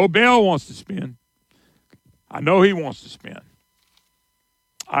 I know Bill wants to spend. I know he wants to spend.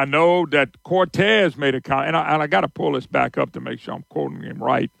 I know that Cortez made a comment, and I got to pull this back up to make sure I'm quoting him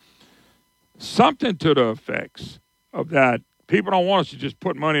right. Something to the effects of that. People don't want us to just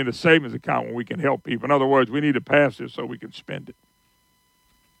put money in the savings account when we can help people. In other words, we need to pass this so we can spend it.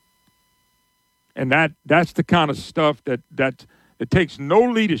 And that's the kind of stuff that it takes no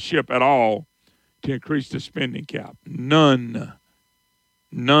leadership at all to increase the spending cap. None.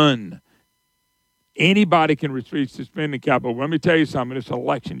 Anybody can increase the spending cap, but let me tell you something, it's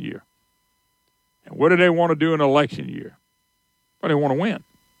election year. And what do they want to do in election year? Well, they want to win.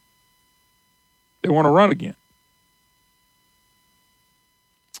 They want to run again.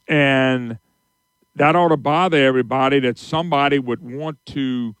 And that ought to bother everybody that somebody would want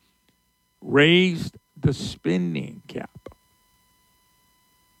to raise the spending cap.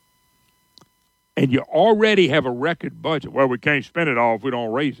 And you already have a record budget. Well, we can't spend it all if we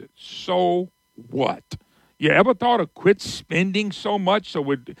don't raise it. So what? You ever thought of quit spending so much?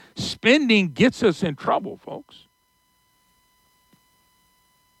 So spending gets us in trouble, folks.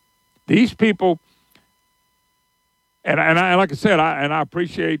 These people, and like I said, I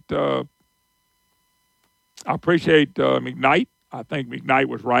appreciate McKnight. I think McKnight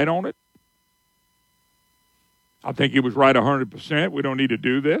was right on it. I think he was right 100%. We don't need to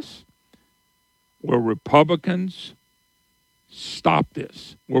do this. Will Republicans stop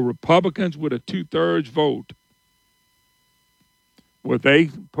this? Will Republicans with a 2/3 vote, will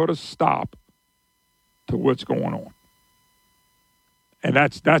they put a stop to what's going on? And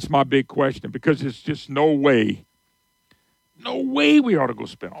that's my big question, because there's just no way we ought to go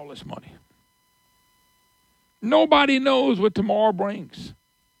spend all this money. Nobody knows what tomorrow brings.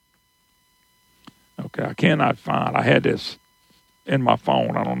 Okay, I cannot find. I had this in my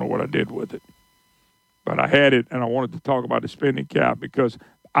phone. I don't know what I did with it. But I had it, and I wanted to talk about the spending cap because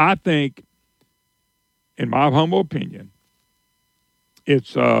I think, in my humble opinion,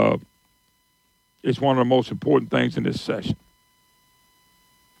 it's one of the most important things in this session.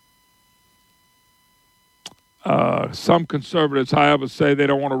 Some conservatives, however, say they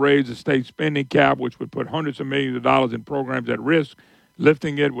don't want to raise the state spending cap, which would put hundreds of millions of dollars in programs at risk.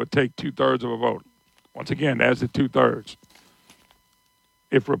 Lifting it would take 2/3 of a vote. Once again, that's the 2/3.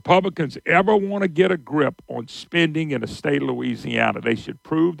 If Republicans ever want to get a grip on spending in the state of Louisiana, they should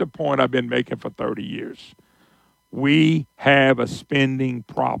prove the point I've been making for 30 years. We have a spending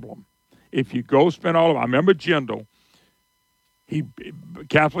problem. If you go spend all of it, I remember Jindal,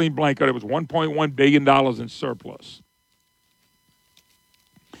 Kathleen Blanchard, it was $1.1 billion in surplus.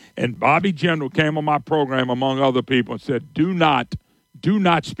 And Bobby Jindal came on my program, among other people, and said, do not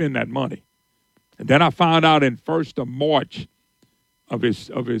spend that money. And then I found out in 1st of March of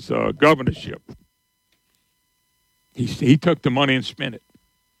his governorship, he took the money and spent it.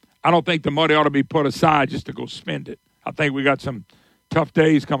 I don't think the money ought to be put aside just to go spend it. I think we got some tough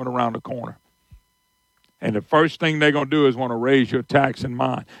days coming around the corner. And the first thing they're going to do is want to raise your tax and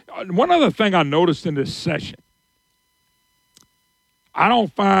mine. One other thing I noticed in this session, I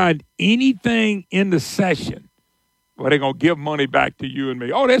don't find anything in the session where they're going to give money back to you and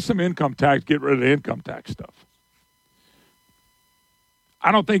me. Oh, there's some income tax. Get rid of the income tax stuff.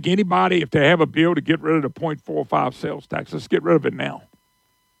 I don't think anybody, if they have a bill to get rid of the 0.45 sales tax, let's get rid of it now.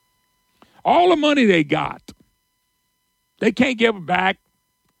 All the money they got, they can't give it back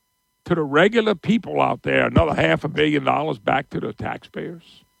to the regular people out there, another $500 million back to the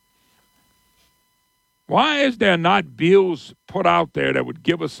taxpayers. Why is there not bills put out there that would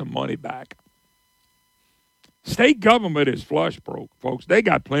give us some money back? State government is flush broke, folks. They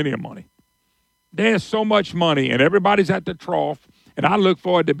got plenty of money. There's so much money, and everybody's at the trough. And I look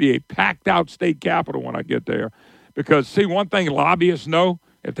forward to be a packed-out state capitol when I get there. Because, see, one thing lobbyists know,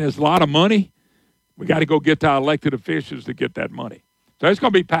 if there's a lot of money, we got to go get to our elected officials to get that money. So it's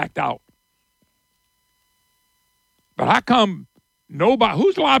going to be packed out. But how come nobody,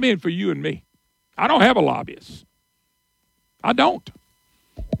 who's lobbying for you and me? I don't have a lobbyist. I don't.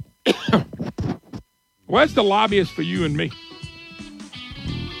 Where's the lobbyist for you and me?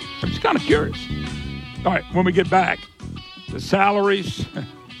 I'm just kind of curious. All right, when we get back, the salaries,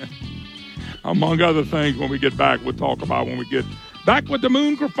 among other things, when we get back, we'll talk about when we get back with the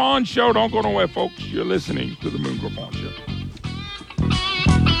Moon Griffon Show. Don't go nowhere, folks. You're listening to the Moon Griffon Show.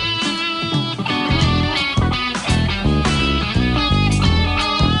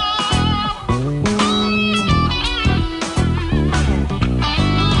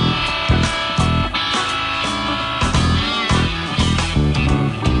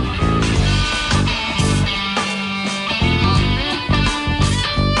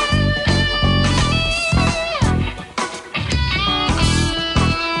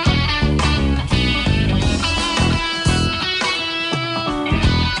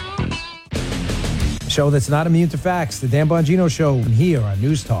 show that's not immune to facts. The Dan Bongino Show here on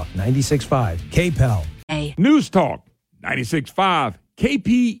News Talk 96.5 KPEL. News Talk 96.5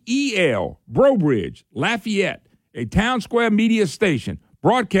 KPEL, Brobridge, Lafayette, a Town Square media station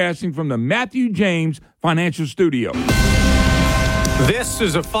broadcasting from the Matthew James Financial Studio. This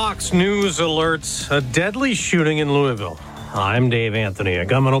is a Fox News alert. A deadly shooting in Louisville. I'm Dave Anthony. A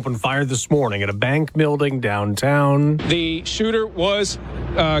gunman opened fire this morning at a bank building downtown. The shooter was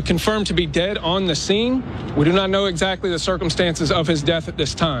confirmed to be dead on the scene. We do not know exactly the circumstances of his death at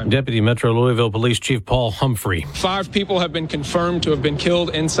this time. Deputy Metro Louisville Police Chief Paul Humphrey. 5 people have been confirmed to have been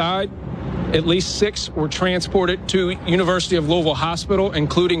killed inside. At least 6 were transported to University of Louisville Hospital,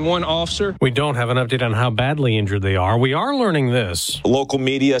 including 1 officer. We don't have an update on how badly injured they are. We are learning this. Local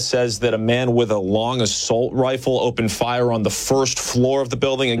media says that a man with a long assault rifle opened fire on the first floor of the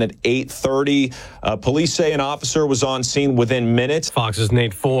building. And at 8:30, police say an officer was on scene within minutes. Fox's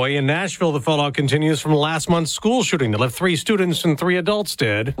Nate Foy. In Nashville, the fallout continues from last month's school shooting that left 3 students and 3 adults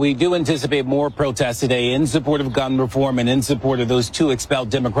dead. We do anticipate more protests today in support of gun reform and in support of those 2 expelled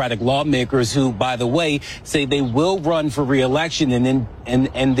Democratic lawmakers who, by the way, say they will run for re-election and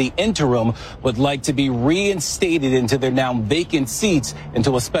in the interim would like to be reinstated into their now vacant seats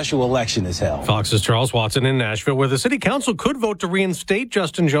until a special election is held. Fox's Charles Watson in Nashville, where the city council could vote to reinstate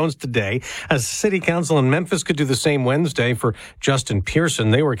Justin Jones today, as city council in Memphis could do the same Wednesday for Justin Pearson.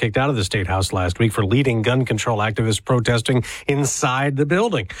 They were kicked out of the state house last week for leading gun control activists protesting inside the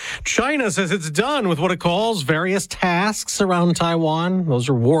building. China says it's done with what it calls various tasks around Taiwan. Those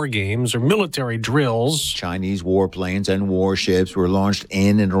are war games or military drills. Chinese warplanes and warships were launched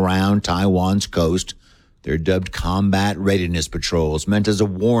in and around Taiwan's coast. They're dubbed combat readiness patrols, meant as a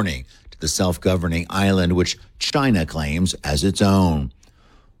warning to the self-governing island, which China claims as its own.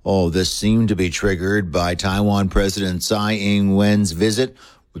 All this seemed to be triggered by Taiwan President Tsai Ing-wen's visit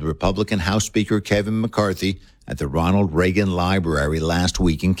with Republican House Speaker Kevin McCarthy at the Ronald Reagan Library last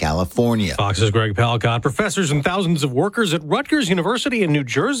week in California. Fox's Greg Palcott. Professors and thousands of workers at Rutgers University in New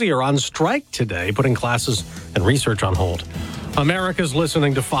Jersey are on strike today, putting classes and research on hold. America's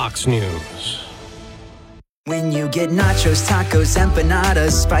listening to Fox News. When you get nachos, tacos,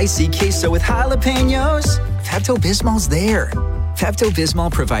 empanadas, spicy queso with jalapenos, Pepto-Bismol's there.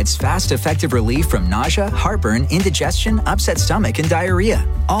 Pepto-Bismol provides fast, effective relief from nausea, heartburn, indigestion, upset stomach, and diarrhea.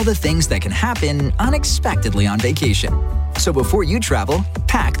 All the things that can happen unexpectedly on vacation. So before you travel,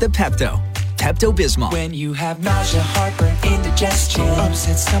 pack the Pepto. Pepto-Bismol. When you have nausea, heartburn, indigestion,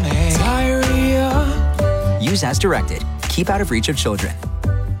 upset stomach, diarrhea. Use as directed. Keep out of reach of children.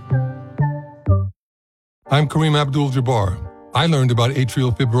 I'm Kareem Abdul-Jabbar. I learned about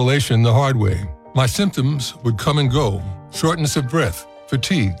atrial fibrillation the hard way. My symptoms would come and go. Shortness of breath,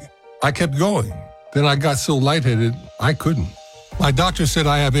 fatigue. I kept going. Then I got so lightheaded, I couldn't. My doctor said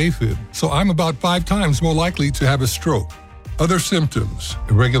I have AFib, so I'm about 5 times more likely to have a stroke. Other symptoms,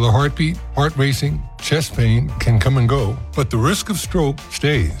 irregular heartbeat, heart racing, chest pain can come and go, but the risk of stroke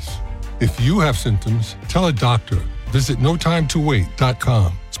stays. If you have symptoms, tell a doctor. Visit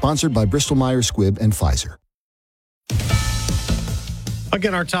notimetowait.com. Sponsored by Bristol-Myers Squibb and Pfizer.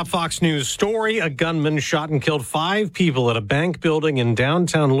 Again, our top Fox News story. A gunman shot and killed 5 people at a bank building in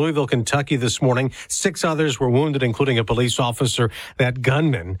downtown Louisville, Kentucky this morning. 6 others were wounded, including a police officer. That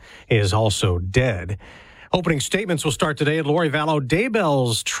gunman is also dead. Opening statements will start today at Lori Vallow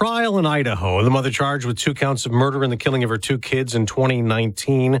Daybell's trial in Idaho. The mother charged with 2 counts of murder and the killing of her 2 kids in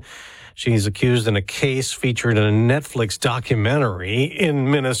 2019. She's accused in a case featured in a Netflix documentary. In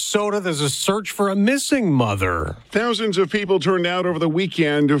Minnesota, there's a search for a missing mother. Thousands of people turned out over the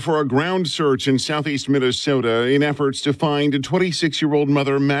weekend for a ground search in southeast Minnesota in efforts to find 26-year-old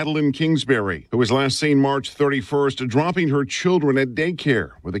mother Madeline Kingsbury, who was last seen March 31st dropping her children at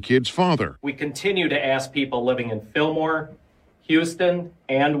daycare with the kid's father. We continue to ask people living in Fillmore, Houston,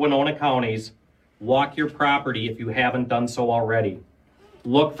 and Winona counties, walk your property if you haven't done so already.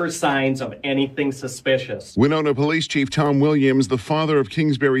 Look for signs of anything suspicious. Winona Police Chief Tom Williams, the father of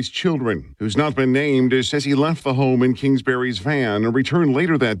Kingsbury's children, who's not been named, says he left the home in Kingsbury's van and returned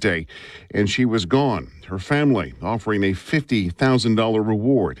later that day, and she was gone. Her family offering a $50,000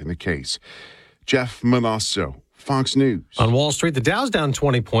 reward in the case. Jeff Manasso, Fox News. On Wall Street, the Dow's down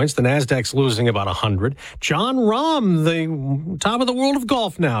 20 points. The Nasdaq's losing about 100. Jon Rahm, the top of the world of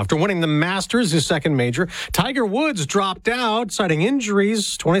golf now, after winning the Masters, his second major. Tiger Woods dropped out, citing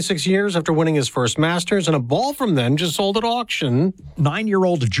injuries, 26 years after winning his first Masters, and a ball from then just sold at auction.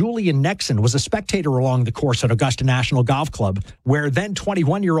 9-year-old Julian Nexon was a spectator along the course at Augusta National Golf Club, where then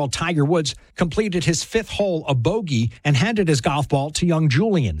 21-year-old Tiger Woods completed his 5th hole a bogey and handed his golf ball to young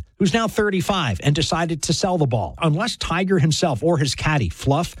Julian, who's now 35, and decided to sell the ball. Unless Tiger himself or his caddy,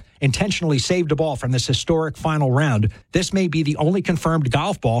 Fluff, intentionally saved a ball from this historic final round. This may be the only confirmed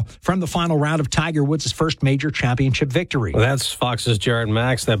golf ball from the final round of Tiger Woods' first major championship victory. Well, that's Fox's Jared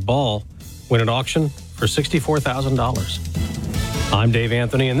Max. That ball went at auction for $64,000. I'm Dave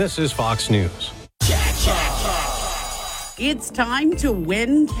Anthony, and this is Fox News. It's time to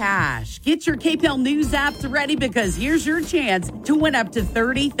win cash. Get your KPEL News apps ready because here's your chance to win up to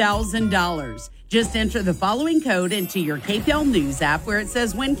 $30,000. Just enter the following code into your KPEL News app where it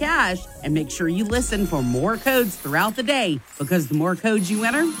says win cash, and make sure you listen for more codes throughout the day because the more codes you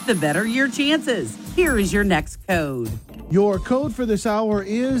enter, the better your chances. Here is your next code. Your code for this hour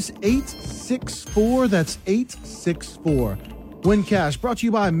is 864. That's 864. Win Cash, brought to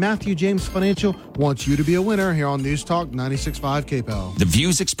you by Matthew James Financial, wants you to be a winner here on News Talk 96.5 KPEL. The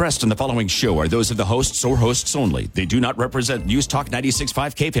views expressed on the following show are those of the hosts or hosts only. They do not represent News Talk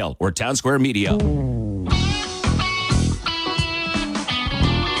 96.5 KPEL or Town Square Media.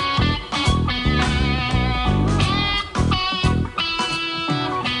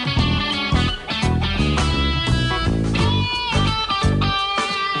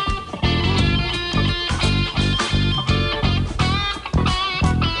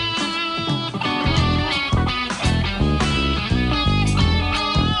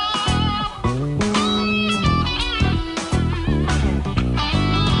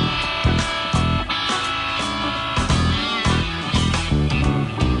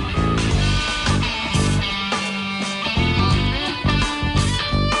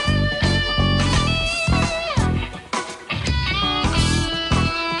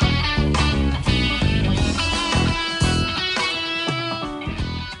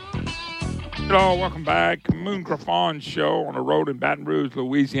 Hello, welcome back. Moon Griffon Show on the road in Baton Rouge,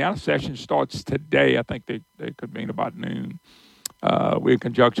 Louisiana. Session starts today. I think they could mean about noon. We're in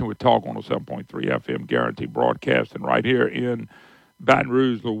conjunction with Talk 107.3 FM, guaranteed broadcasting right here in Baton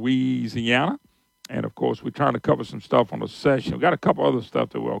Rouge, Louisiana. And, of course, we're trying to cover some stuff on the session. We've got a couple other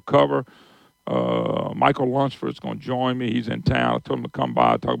stuff that we'll cover. Michael Lunsford's going to join me. He's in town. I told him to come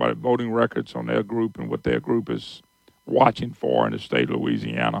by and talk about voting records on their group and what their group is watching for in the state of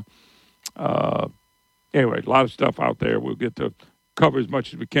Louisiana. Anyway, a lot of stuff out there. We'll get to cover as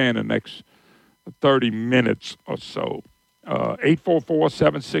much as we can in the next 30 minutes or so.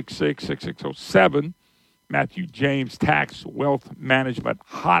 844-766-6607, Matthew James Tax Wealth Management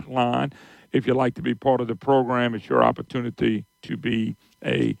Hotline. If you'd like to be part of the program, it's your opportunity to be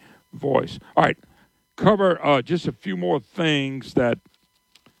a voice. All right, cover just a few more things that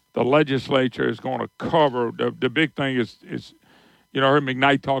the legislature is going to cover. The big thing is I heard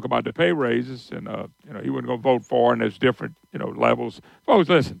McKnight talk about the pay raises, and he wasn't going to vote for, and there's different levels. Folks,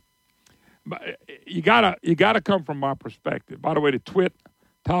 listen, you gotta come from my perspective. By the way, the twit,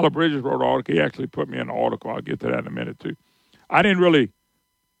 Tyler Bridges wrote an article. He actually put me in an article. I'll get to that in a minute too. I didn't really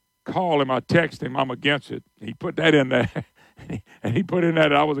call him. I texted him. I'm against it. He put that in there, and he put in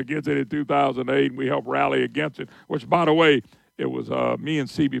that I was against it in 2008, and we helped rally against it. Which, by the way, it was me and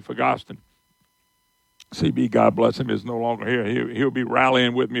CB Ferguson. CB, God bless him, is no longer here. He'll be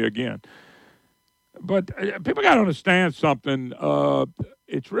rallying with me again. But people got to understand something.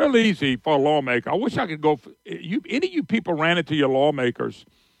 It's real easy for a lawmaker. I wish I could go. Any of you people ran into your lawmakers,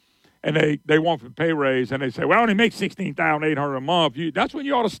 and they want a pay raise, and they say, "Well, I only make $16,800 a month." That's when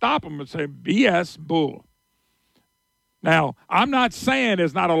you ought to stop them and say, "BS, bull." Now, I'm not saying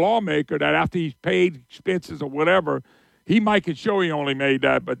there's not a lawmaker that after he's paid expenses or whatever, he might can show he only made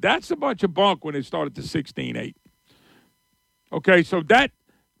that, but that's a bunch of bunk when it started to 16.8. Okay, so that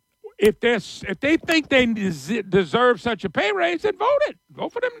if they think they deserve such a pay raise, then vote it.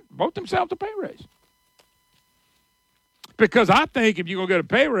 Vote for them. Vote themselves a pay raise. Because I think if you're gonna get a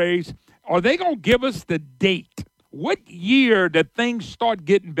pay raise, are they gonna give us the date? What year did things start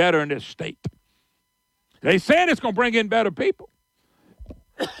getting better in this state? They saying it's gonna bring in better people.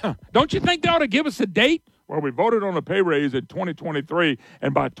 Don't you think they ought to give us a date? Well, we voted on a pay raise in 2023,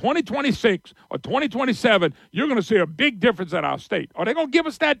 and by 2026 or 2027, you're going to see a big difference in our state. Are they going to give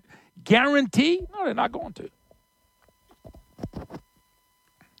us that guarantee? No, they're not going to.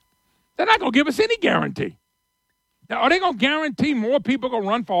 They're not going to give us any guarantee. Now, are they going to guarantee more people going to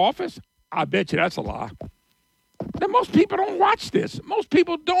run for office? I bet you that's a lie. Now, most people don't watch this. Most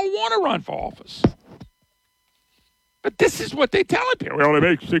people don't want to run for office. But this is what they tell people. We only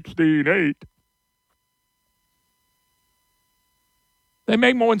make 16.8. They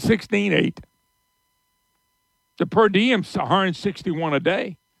make more than 16.8. The per diem's $161 a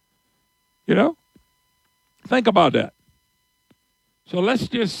day. Think about that. So let's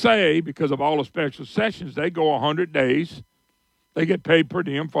just say, because of all the special sessions, they go 100 days. They get paid per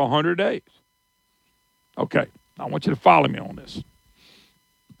diem for 100 days. Okay, I want you to follow me on this.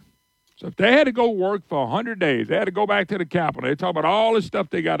 So if they had to go work for 100 days, they had to go back to the Capitol. They talk about all this stuff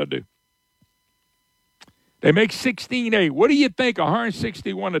they got to do. They make $16,800. What do you think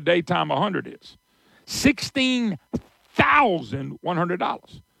 161 a day times 100 is?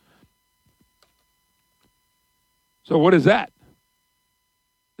 $16,100. So what is that?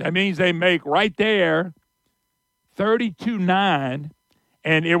 That means they make right there $32,900.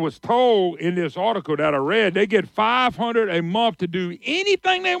 And it was told in this article that I read, they get $500 a month to do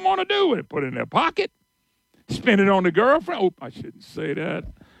anything they want to do with it. Put it in their pocket, spend it on the girlfriend. Oh, I shouldn't say that.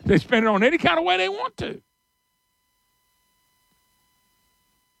 They spend it on any kind of way they want to.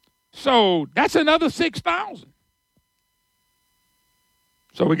 So that's another $6,000.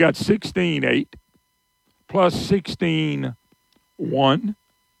 So we got $16,800 plus $16,100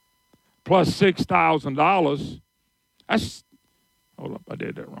 plus $6,000. That's, hold up, I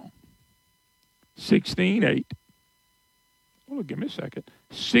did that wrong. $16,800. Hold on, give me a second.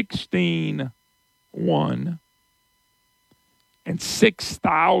 $16,100 and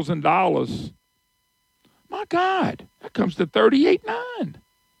 $6,000. My God, that comes to $38,900.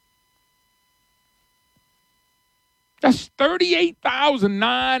 That's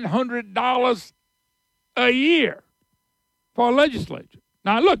 $38,900 a year for a legislature.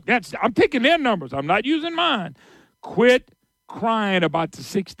 Now, look, I'm taking their numbers. I'm not using mine. Quit crying about the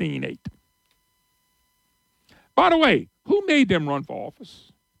 $16,800. By the way, who made them run for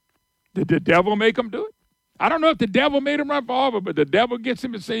office? Did the devil make them do it? I don't know if the devil made them run for office, but the devil gets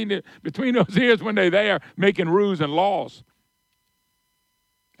them between those ears when they're there making rules and laws.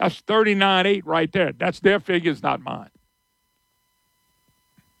 That's $39,800 right there. That's their figures, not mine.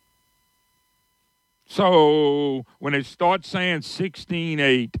 So when they start saying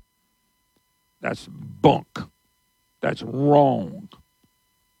 $16,800, that's bunk. That's wrong.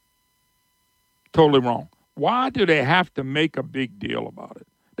 Totally wrong. Why do they have to make a big deal about it?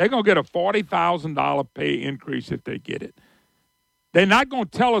 They're going to get a $40,000 pay increase if they get it. They're not going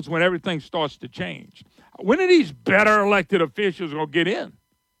to tell us when everything starts to change. When are these better elected officials going to get in?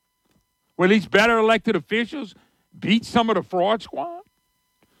 Will these better elected officials beat some of the fraud squad?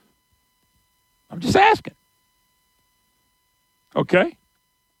 I'm just asking. Okay?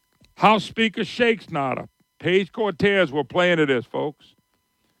 House Speaker Shake Snyder. Paige Cortez will play into this, folks.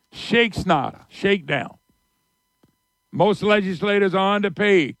 Shake Snyder. Shakedown. Most legislators are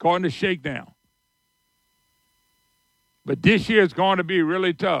underpaid, according to Shakedown. But this year is going to be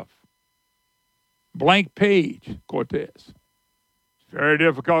really tough. Blank page, Cortez. It's very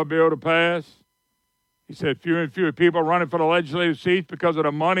difficult bill to pass. He said fewer and fewer people running for the legislative seats because of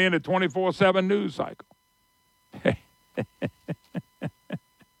the money in the 24/7 news cycle.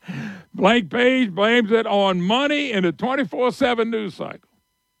 Blank page blames it on money in the 24/7 news cycle.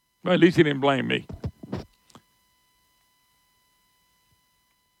 Well, at least he didn't blame me.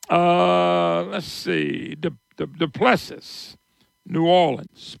 Let's see. Duplessis, New Orleans,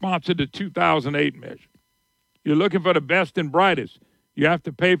 sponsored the 2008 measure. You're looking for the best and brightest. You have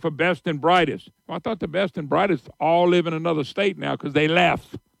to pay for best and brightest. Well, I thought the best and brightest all live in another state now because they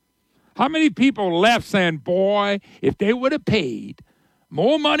left. How many people left saying, boy, if they would have paid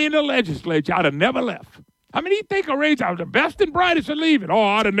more money in the legislature, I'd have never left? How many think are raised out? The best and brightest are leaving. Oh,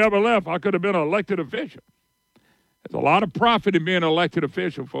 I'd have never left. I could have been an elected official. There's a lot of profit in being an elected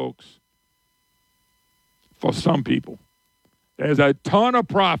official, folks, for some people. There's a ton of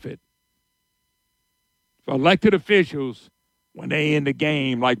profit for elected officials when they in the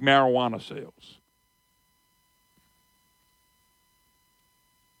game like marijuana sales.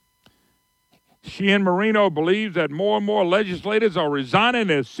 Sheehan Marino believes that more and more legislators are resigning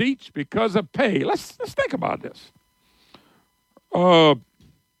their seats because of pay. Let's think about this. Rob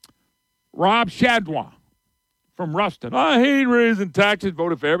Shadwan from Ruston. I hate raising taxes.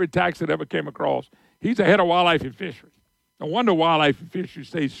 Voted for every tax that ever came across. He's the head of wildlife and fisheries. No wonder wildlife and fisheries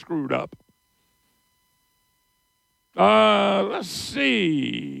stays screwed up. Let's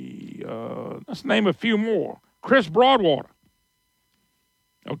see. Let's name a few more. Chris Broadwater.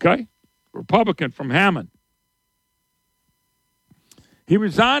 Okay. Republican from Hammond. He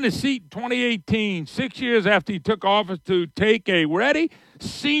resigned his seat in 2018, 6 years after he took office to take a,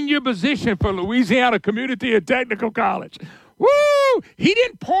 senior position for Louisiana Community and Technical College. Woo! He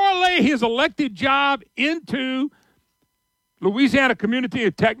didn't parlay his elected job into Louisiana Community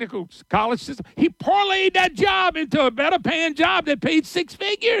and Technical College system. He parlayed that job into a better paying job that paid six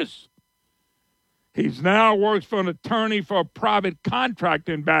figures. He's now works for an attorney for a private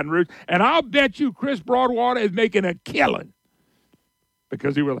contractor in Baton Rouge. And I'll bet you Chris Broadwater is making a killing.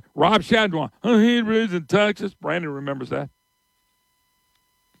 Because he was Rob Shadwan. He raising taxes. Brandon remembers that.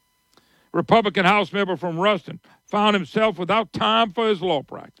 Republican House member from Ruston found himself without time for his law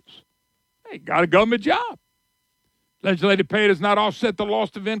practice. He got a government job. Legislative pay does not offset the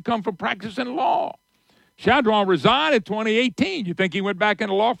loss of income from practicing law. Shadron resigned in 2018. You think he went back in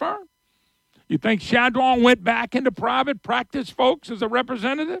the law firm? You think Shadron went back into private practice, folks, as a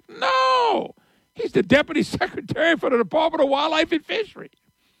representative? No. He's the deputy secretary for the Department of Wildlife and Fishery.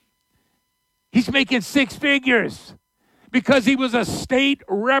 He's making six figures because he was a state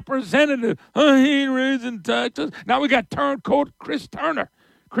representative. Oh, he ain't raising taxes. Now we got turncoat Chris Turner.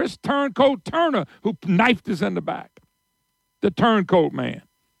 Chris Turncoat Turner, who knifed us in the back. The turncoat man.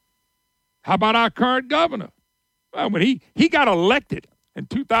 How about our current governor? Well, when he got elected in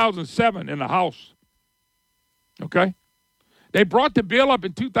 2007 in the House, okay? They brought the bill up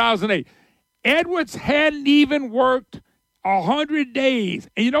in 2008. Edwards hadn't even worked 100 days.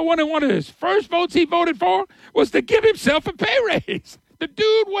 And you know what? One of his first votes he voted for was to give himself a pay raise. The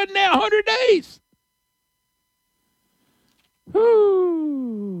dude wasn't there 100 days.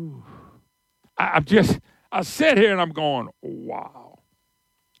 Whew. I sit here and I'm going, wow.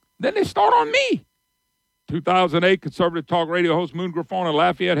 Then they start on me. 2008, conservative talk radio host Moon Griffon in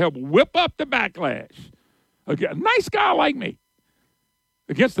Lafayette helped whip up the backlash. Again, a nice guy like me.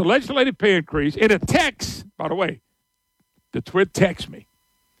 Against the legislative pay increase in a text, by the way, the twit texted me.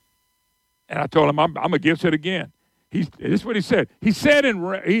 And I told him I'm against it again. This is what he said. He said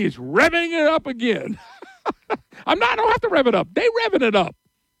he is revving it up again. I don't have to rev it up. They revving it up.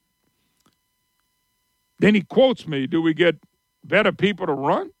 Then he quotes me, do we get better people to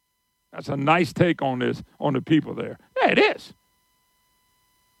run? That's a nice take on this, on the people there. Yeah, it is.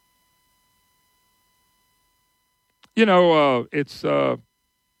 You know,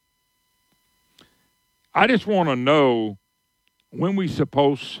 I just want to know when we're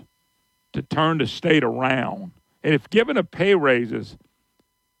supposed to turn the state around. And if given a pay raises,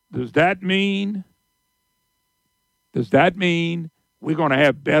 does that mean we're going to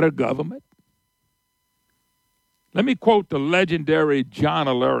have better government? Let me quote the legendary John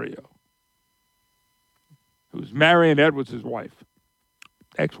Alario, who's Marion Edwards' wife,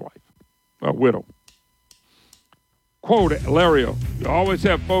 ex-wife, widow. Quote Alario, you always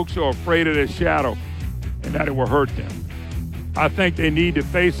have folks who are afraid of their shadow and that it will hurt them. I think they need to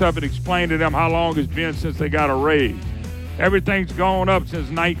face up and explain to them how long it's been since they got a raise. Everything's gone up since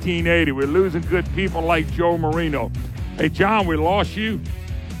 1980. We're losing good people like Joe Marino. Hey, John, we lost you,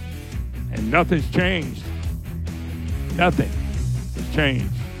 and nothing's changed. Nothing has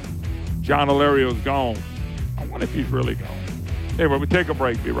changed. John Alario's gone. I wonder if he's really gone. Anyway, we'll take a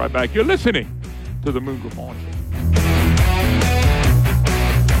break. Be right back. You're listening to the Moon Griffon Show.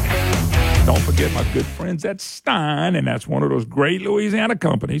 Don't forget my good friends at Stein, and that's one of those great Louisiana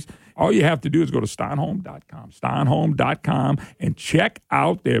companies. All you have to do is go to steinhome.com, steinhome.com, and check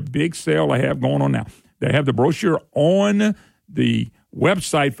out their big sale they have going on now. They have the brochure on the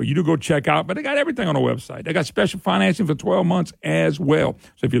website for you to go check out, but they got everything on the website. They got special financing for 12 months as well.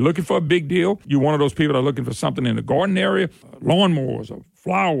 So if you're looking for a big deal, you're one of those people that are looking for something in the garden area, lawnmowers or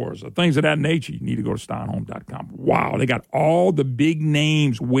flowers or things of that nature, you need to go to steinhome.com. Wow, they got all the big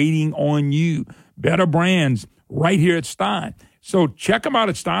names waiting on you. Better brands right here at Stein. So check them out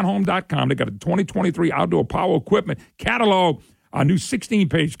at steinhome.com. They got a 2023 outdoor power equipment catalog, a new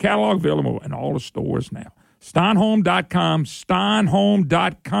 16-page catalog available in all the stores now. Steinhome.com,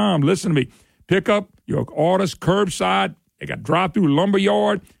 steinhome.com. Listen to me. Pick up your orders curbside. They got drive-through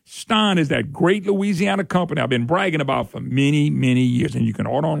lumberyard. Stein is that great Louisiana company I've been bragging about for many, many years. And you can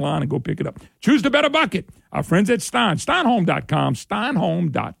order online and go pick it up. Choose the better bucket. Our friends at Stein, steinhome.com,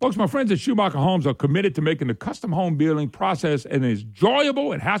 steinhome. Folks, my friends at Schumacher Homes are committed to making the custom home building process as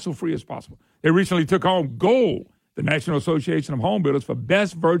enjoyable and hassle-free as possible. They recently took home Gold, the National Association of Home Builders, for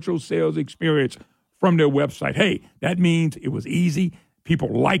best virtual sales experience from their website. Hey, that means it was easy, people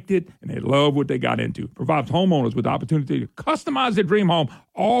liked it, and they love what they got into. It provides homeowners with the opportunity to customize their dream home,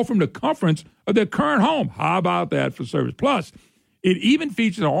 all from the comforts of their current home. How about that for service? Plus, it even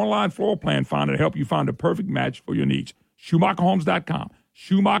features an online floor plan finder to help you find the perfect match for your needs. SchumacherHomes.com.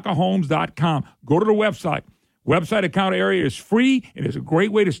 SchumacherHomes.com. Go to the website. Website account area is free, and it's a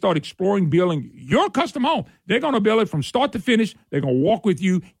great way to start exploring building your custom home. They're going to build it from start to finish. They're going to walk with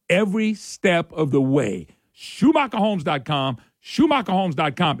you every step of the way. SchumacherHomes.com,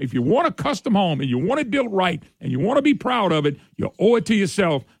 SchumacherHomes.com. If you want a custom home and you want it built right and you want to be proud of it, you owe it to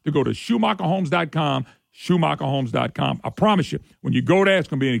yourself to go to SchumacherHomes.com, SchumacherHomes.com. I promise you, when you go there, it's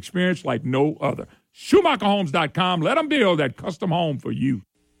going to be an experience like no other. SchumacherHomes.com. Let them build that custom home for you.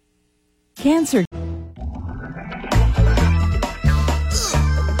 Cancer.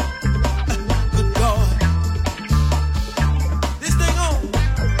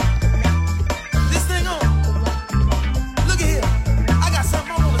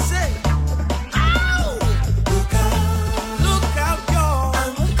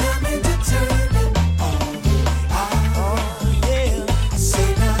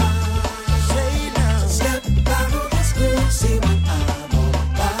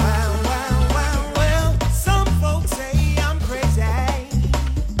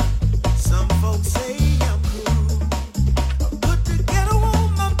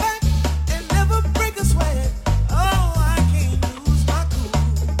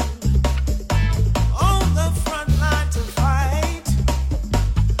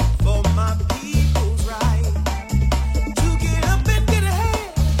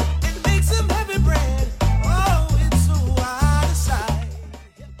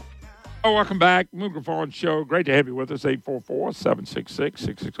 Oh, welcome back. Moon Griffon Show. Great to have you with us.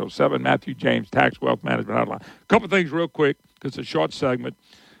 844-766-6607. Matthew James, Tax Wealth Management Hotline. A couple of things real quick, because it's a short segment.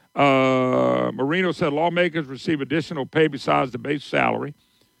 Marino said lawmakers receive additional pay besides the base salary.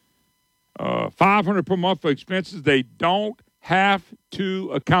 $500 per month for expenses they don't have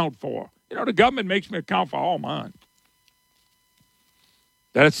to account for. You know, the government makes me account for all mine.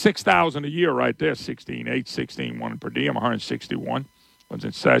 That's $6,000 a year right there. 16.8, 16.1 per diem, 161 was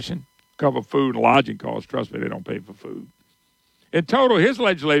in session. Cover food and lodging costs. Trust me, they don't pay for food. In total, his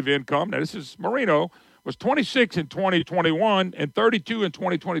legislative income, now this is Marino, was 26 in 2021 and 32 in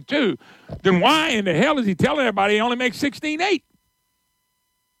 2022. Then why in the hell is he telling everybody he only makes 16.8?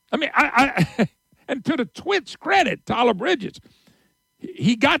 I mean, I and to the Twit's credit, Tyler Bridges,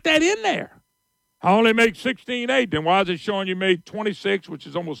 he got that in there. I only make 16.8. Then why is it showing you made 26, which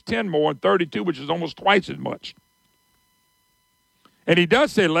is almost 10 more, and 32, which is almost twice as much? And he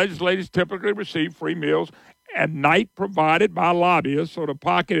does say legislators typically receive free meals at night provided by lobbyists, so to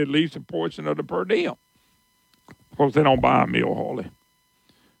pocket at least a portion of the per diem. Suppose they don't buy a meal, Hawley.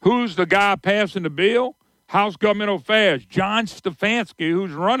 Who's the guy passing the bill? House Government Affairs, John Stefanski,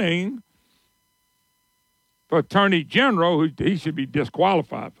 who's running for Attorney General. He should be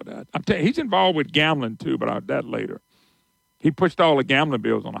disqualified for that. I'm telling you, he's involved with gambling too, but that later. He pushed all the gambling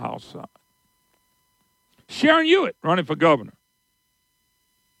bills on the House side. Sharon Hewitt running for governor.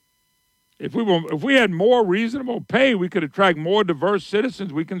 If we had more reasonable pay, we could attract more diverse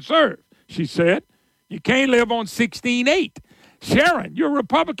citizens we can serve, she said. You can't live on 16.8. Sharon, you're a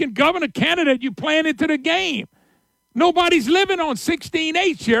Republican governor candidate. You playing into the game. Nobody's living on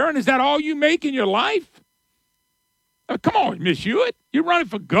 16.8, Sharon. Is that all you make in your life? Come on, Miss Hewitt. You're running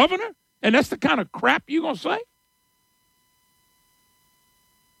for governor, and that's the kind of crap you're going to say?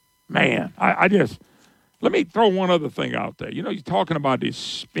 Man, I just – let me throw one other thing out there. You know, you're talking about this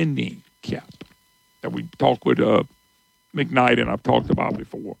spending cap that we talked with McKnight and I've talked about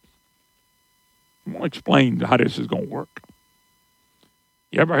before. I want to explain how this is going to work.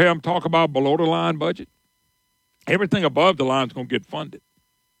 You ever hear them talk about below-the-line budget? Everything above the line is going to get funded.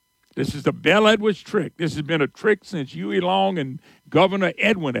 This is the Bell Edwards trick. This has been a trick since Huey Long and Governor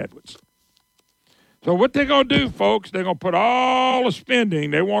Edwin Edwards. So what they're going to do, folks, they're going to put all the spending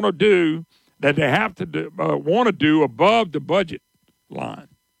they want to do that they have to do, want to do above the budget line.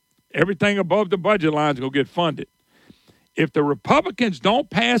 Everything above the budget line is going to get funded. If the Republicans don't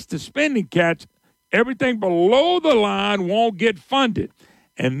pass the spending caps, everything below the line won't get funded.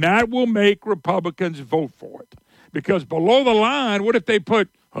 And that will make Republicans vote for it. Because below the line, what if they put,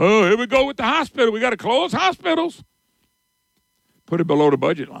 oh, here we go with the hospital. We got to close hospitals. Put it below the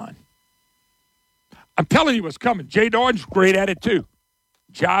budget line. I'm telling you what's coming. Jay Darden's great at it, too.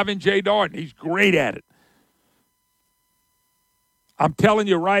 Jiving Jay Darden. He's great at it. I'm telling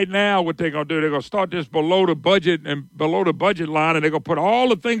you right now what they're going to do. They're going to start this below the budget and below the budget line, and they're going to put all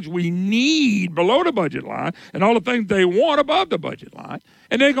the things we need below the budget line and all the things they want above the budget line.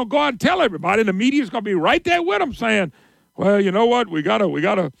 And they're going to go out and tell everybody, and the media's going to be right there with them saying, well, you know what, we need to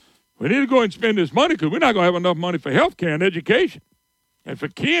go ahead and spend this money because we're not going to have enough money for health care and education and for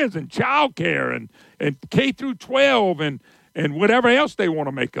kids and child care and K through 12 and whatever else they want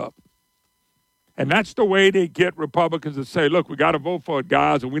to make up. And that's the way they get Republicans to say, look, we got to vote for it,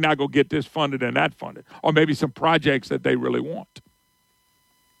 guys, and we're not going to get this funded and that funded. Or maybe some projects that they really want.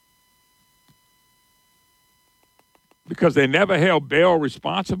 Because they never held Bell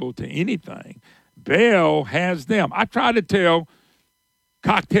responsible to anything. Bell has them. I tried to tell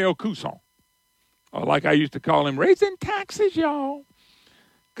Cocktail Couson, or like I used to call him, raising taxes, y'all.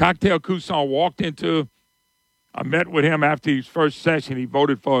 Cocktail Couson walked into I met with him after his first session. He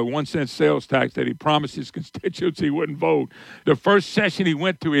voted for a 1-cent sales tax that he promised his constituents he wouldn't vote. The first session he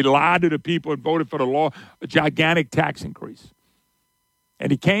went to, he lied to the people and voted for the law, a gigantic tax increase. And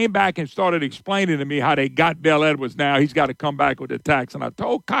he came back and started explaining to me how they got Bell Edwards now. He's got to come back with the tax. And I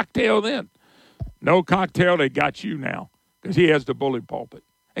told Cocktail then, no, Cocktail, they got you now because he has the bully pulpit.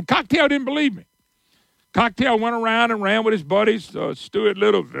 And Cocktail didn't believe me. Cocktail went around and ran with his buddies, Stuart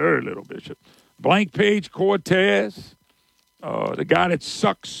Little, very little Bishop, Blank Page Cortez, the guy that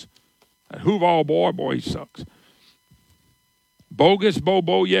sucks, Hooval boy, he sucks. Bogus Bo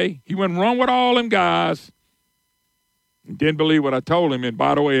Boye, he went and run with all them guys. He didn't believe what I told him, and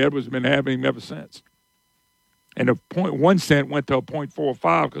by the way, Edwards has been having him ever since. And the 0.1 cent went to a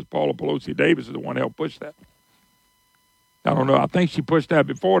 0.45 because Paula Pelosi Davis is the one that helped push that. I don't know. I think she pushed that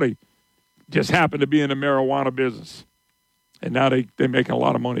before they just happened to be in the marijuana business. And now they're making a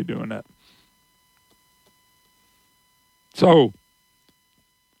lot of money doing that. So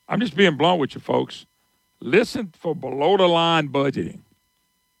I'm just being blunt with you folks. Listen for below-the-line budgeting.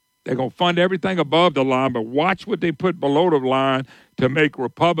 They're going to fund everything above the line, but watch what they put below the line to make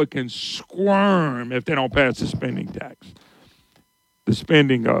Republicans squirm if they don't pass the spending tax, the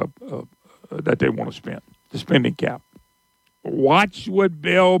spending that they want to spend, the spending cap. Watch what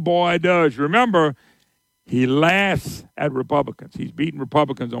Bill Boy does. Remember, he laughs at Republicans. He's beaten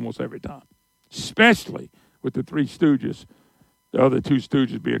Republicans almost every time, especially with the three stooges, the other two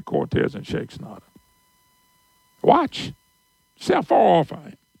stooges being Cortez and Sheikh Snyder. Watch. See how far off I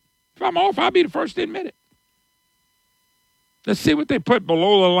am. If I'm off, I'll be the first to admit it. Let's see what they put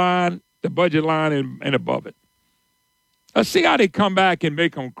below the line, the budget line, and above it. Let's see how they come back and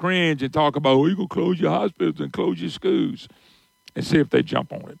make them cringe and talk about, you're going to close your hospitals and close your schools, and see if they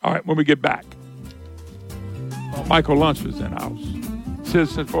jump on it. All right, when we get back, Michael Lunsford's in the house,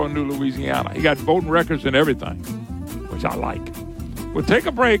 Citizens for a New Louisiana. He got voting records and everything, which I like. We'll take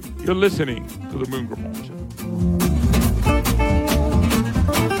a break. You're listening to the Moon Griffon Show.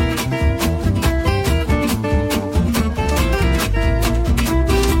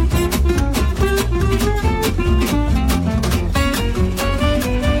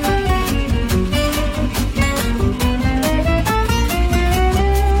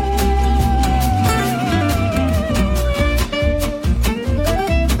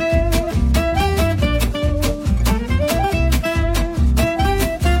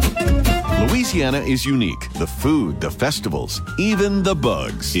 Louisiana is unique. The food, the festivals, even the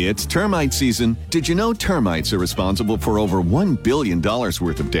bugs. It's termite season. Did you know termites are responsible for over $1 billion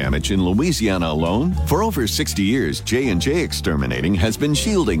worth of damage in Louisiana alone? For over 60 years, J&J Exterminating has been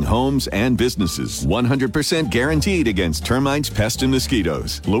shielding homes and businesses. 100% guaranteed against termites, pests, and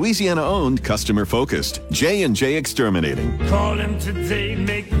mosquitoes. Louisiana-owned, customer-focused. J&J Exterminating. Call him today,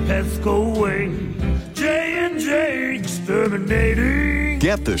 make the pests go away. J&J Exterminating.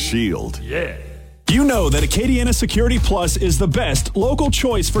 Get the shield. Yeah. You know that Acadiana Security Plus is the best local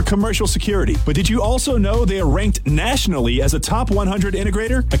choice for commercial security. But did you also know they are ranked nationally as a top 100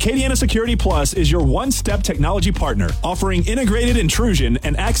 integrator? Acadiana Security Plus is your one-step technology partner, offering integrated intrusion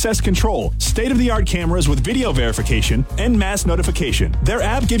and access control, state-of-the-art cameras with video verification, and mass notification. Their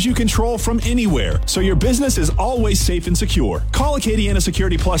app gives you control from anywhere, so your business is always safe and secure. Call Acadiana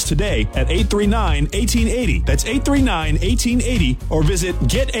Security Plus today at 839-1880. That's 839-1880, or visit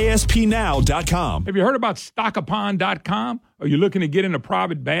getaspnow.com. Have you heard about stockapond.com? Are you looking to get into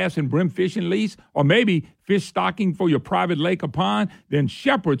private bass and brim fishing lease? Or maybe fish stocking for your private lake or pond? Then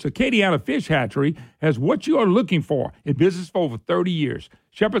Shepherd's Acadiana Fish Hatchery has what you are looking for. In business for over 30 years.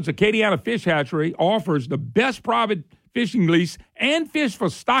 Shepherd's Acadiana Fish Hatchery offers the best private fishing lease and fish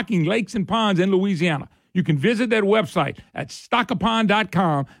for stocking lakes and ponds in Louisiana. You can visit their website at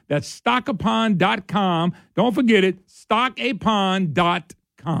stockapond.com. That's stockapond.com. Don't forget it, stockapond.com.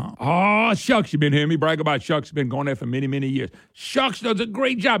 Oh, Shucks, you've been hearing me brag about Shucks. Been going there for many, many years. Shucks does a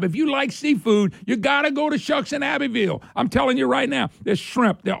great job. If you like seafood, you got to go to Shucks in Abbeville. I'm telling you right now, there's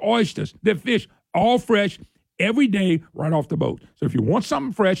shrimp, there's oysters, there's fish, all fresh every day right off the boat. So if you want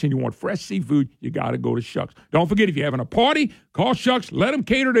something fresh and you want fresh seafood, you got to go to Shucks. Don't forget, if you're having a party, call Shucks. Let them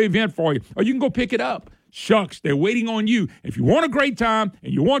cater the event for you. Or you can go pick it up. Shucks, they're waiting on you. If you want a great time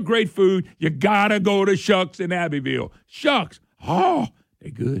and you want great food, you got to go to Shucks in Abbeville. Shucks, they're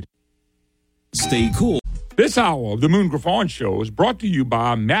good. Stay cool. This hour of the Moon Griffon Show is brought to you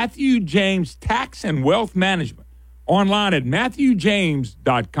by Matthew James Tax and Wealth Management. Online at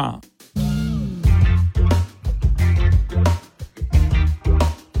MatthewJames.com.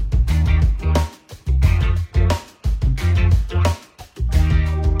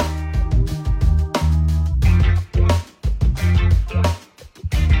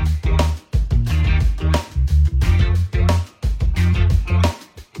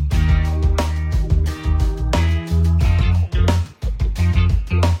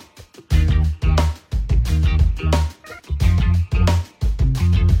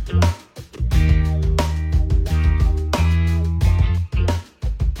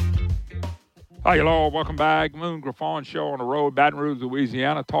 Hi, hello. Welcome back. Moon Griffon Show on the road, Baton Rouge,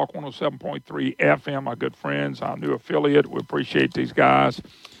 Louisiana. Talk 107.3 FM, my good friends, our new affiliate. We appreciate these guys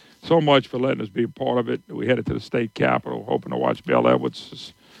so much for letting us be a part of it. We headed to the state capitol, hoping to watch Bell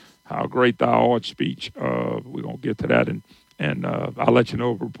Edwards' How Great Thou Art speech. We're going to get to that, and I'll let you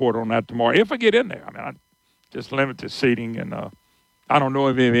know, report on that tomorrow. If I get in there. I mean, I just limited seating, and I don't know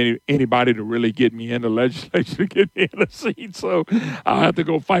if anybody to really get me in the legislature to get me in a seat, so I'll have to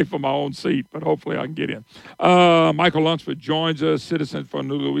go fight for my own seat, but hopefully I can get in. Michael Lunsford joins us, Citizen for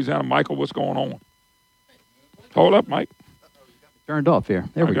New Louisiana. Michael, what's going on? Hold up, Mike. Turned off here.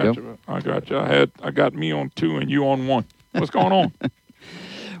 There we go. I got you. I got me on 2 and you on 1. What's going on?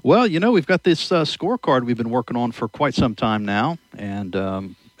 Well, we've got this scorecard we've been working on for quite some time now,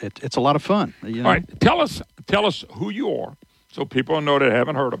 and it's a lot of fun. You know? All right, tell us who you are, so people know that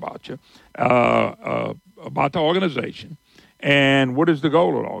haven't heard about you, about the organization, and what is the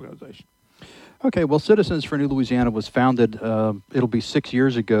goal of the organization? Okay, well, Citizens for New Louisiana was founded, it'll be 6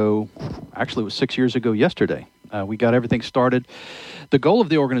 years ago. Actually, it was 6 years ago yesterday. We got everything started. The goal of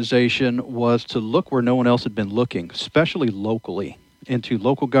the organization was to look where no one else had been looking, especially locally, into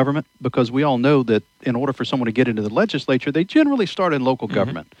local government, because we all know that in order for someone to get into the legislature, they generally start in local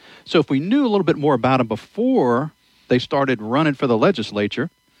government. So if we knew a little bit more about them before they started running for the legislature,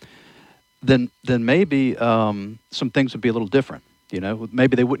 then maybe some things would be a little different. You know,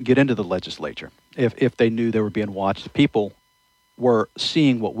 maybe they wouldn't get into the legislature if they knew they were being watched. People were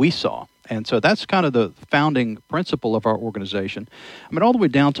seeing what we saw. And so that's kind of the founding principle of our organization. I mean, all the way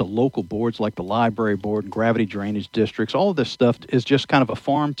down to local boards like the library board and gravity drainage districts. All of this stuff is just kind of a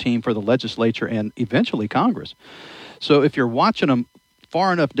farm team for the legislature and eventually Congress. So if you're watching them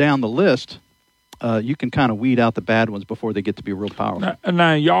far enough down the list, you can kind of weed out the bad ones before they get to be real powerful.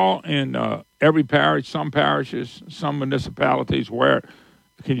 Now y'all in every parish, some parishes, some municipalities, where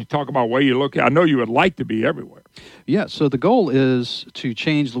can you talk about where you look at? I know you would like to be everywhere. Yeah, so the goal is to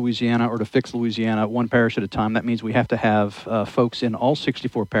change Louisiana or to fix Louisiana one parish at a time. That means we have to have folks in all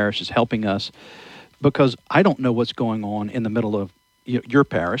 64 parishes helping us, because I don't know what's going on in the middle of your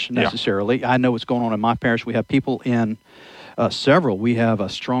parish necessarily. Yeah. I know what's going on in my parish. We have people in several. We have a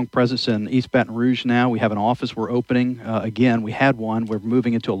strong presence in East Baton Rouge now. We have an office we're opening. Again, we had one. We're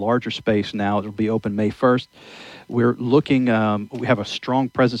moving into a larger space now. It'll be open May 1st. We're looking, we have a strong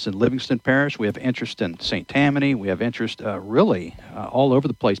presence in Livingston Parish. We have interest in St. Tammany. We have interest really all over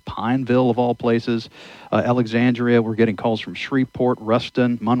the place. Pineville, of all places. Alexandria. We're getting calls from Shreveport,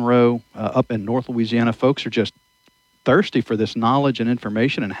 Ruston, Monroe, up in North Louisiana. Folks are just thirsty for this knowledge and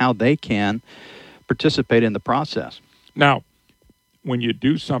information and how they can participate in the process. Now, when you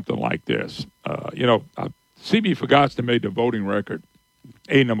do something like this, CB forgot to make the voting record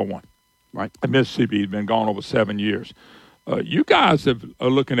number one. Right. And Mississippi has been gone over 7 years. You guys are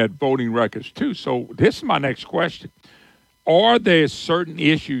looking at voting records too. So this is my next question. Are there certain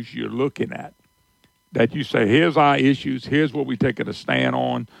issues you're looking at that you say, here's our issues, here's what we taking a stand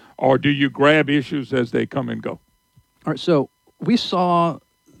on, or do you grab issues as they come and go? All right, so we saw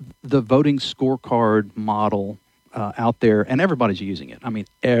the voting scorecard model out there, and everybody's using it. I mean,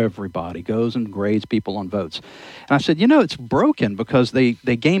 everybody goes and grades people on votes. And I said, it's broken because they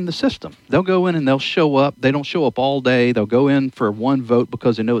game the system. They'll go in and they'll show up. They don't show up all day. They'll go in for one vote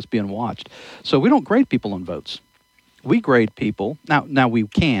because they know it's being watched. So we don't grade people on votes. We grade people. Now we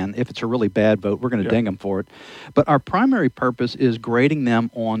can. If it's a really bad vote, we're going to ding them for it. But our primary purpose is grading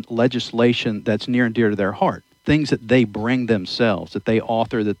them on legislation that's near and dear to their heart. Things that they bring themselves, that they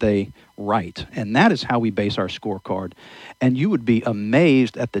author, that they write. And that is how we base our scorecard. And you would be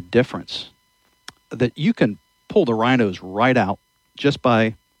amazed at the difference that you can pull the rhinos right out just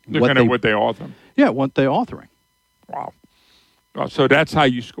by looking at what they author. Yeah, what they're authoring. Wow. So that's how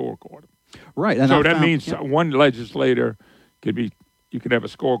you scorecard them. Right. And so that means one legislator you could have a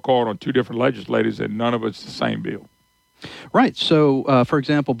scorecard on two different legislators and none of it's the same bill. Right. So, for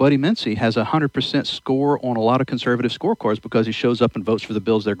example, Buddy Mincy has a 100% score on a lot of conservative scorecards because he shows up and votes for the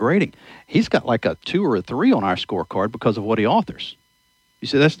bills they're grading. He's got like a 2 or a 3 on our scorecard because of what he authors. You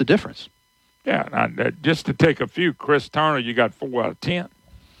see, that's the difference. Yeah. Just to take a few, Chris Turner, you got 4 out of 10.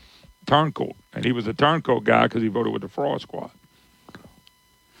 Turncoat. And he was a turncoat guy because he voted with the fraud squad.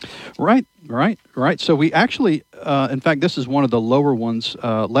 Right. So we actually, in fact, this is one of the lower ones,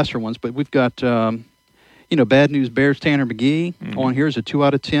 lesser ones, but we've got... Bad News Bears Tanner McGee on here is a 2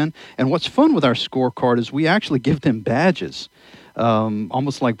 out of 10. And what's fun with our scorecard is we actually give them badges,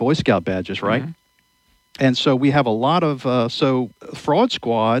 almost like Boy Scout badges, right? Mm-hmm. And so we have a lot of, Fraud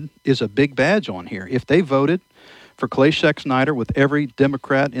Squad is a big badge on here. If they voted for Clay Schexnayder with every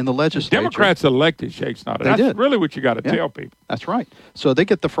Democrat in the legislature. Democrats elected Schexnayder. That's really what you got to tell people. That's right. So they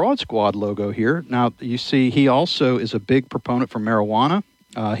get the Fraud Squad logo here. Now, you see, he also is a big proponent for marijuana.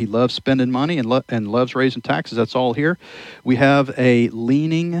 He loves spending money and loves raising taxes. That's all here. We have a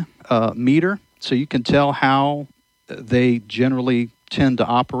leaning meter, so you can tell how they generally tend to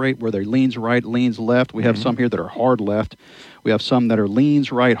operate, where they're leans right, leans left. We have some here that are hard left. We have some that are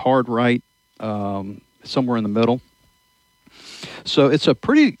leans right, hard right, somewhere in the middle. So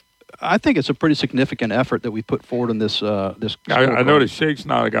I think it's a pretty significant effort that we put forward in this. I noticed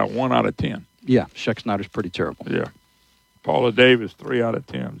Schexnayder got 1 out of 10. Yeah, Schexnayder's pretty terrible. Yeah. Paula Davis, 3 out of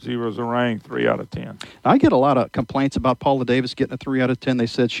 10. Zero Zarang, 3 out of 10. I get a lot of complaints about Paula Davis getting a 3 out of 10. They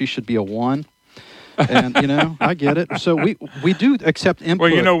said she should be a 1. And, I get it. So we do accept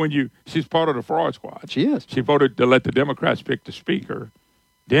input. Well, she's part of the Fraud Squad. She is. She voted to let the Democrats pick the speaker.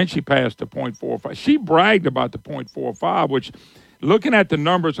 Then she passed to 0.45. She bragged about the 0.45, which, looking at the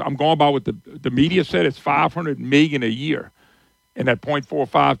numbers, I'm going by what the media said, it's $500 million a year in that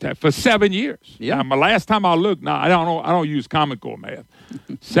 0.45 tax for 7 years. Yeah. Now, my last time I looked, now I don't use Common Core math.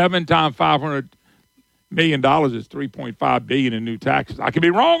 7 times $500 million is $3.5 billion in new taxes. I could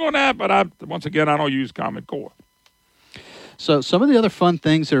be wrong on that, but once again, I don't use Common Core. So some of the other fun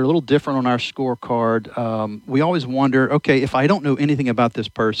things that are a little different on our scorecard, we always wonder, okay, if I don't know anything about this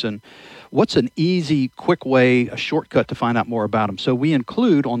person, what's an easy, quick way, a shortcut to find out more about them? So we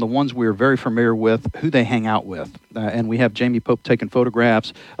include on the ones we're very familiar with who they hang out with. And we have Jamie Pope taking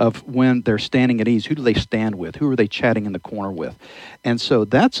photographs of when they're standing at ease. Who do they stand with? Who are they chatting in the corner with? And so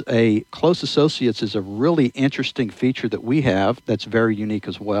that's close associates is a really interesting feature that we have that's very unique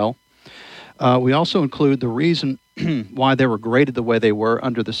as well. We also include the reason why they were graded the way they were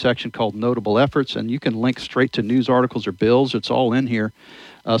under the section called Notable Efforts, and you can link straight to news articles or bills. It's all in here.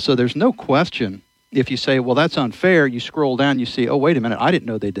 So there's no question. If you say, well, that's unfair, you scroll down, you see, oh, wait a minute, I didn't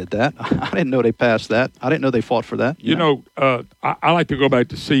know they did that. I didn't know they passed that. I didn't know they fought for that. I like to go back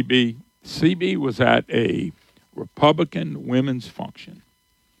to CB. CB was at a Republican women's function.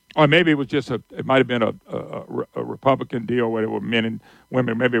 Or maybe it was just it might have been a Republican deal where there were men and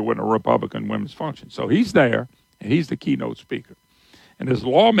women. Maybe it wasn't a Republican women's function. So he's there, and he's the keynote speaker. And there's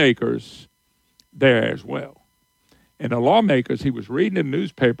lawmakers there as well. And the lawmakers, he was reading the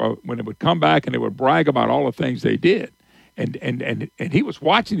newspaper when they would come back and they would brag about all the things they did. And he was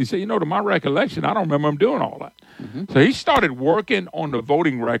watching. He said, to my recollection, I don't remember him doing all that. Mm-hmm. So he started working on the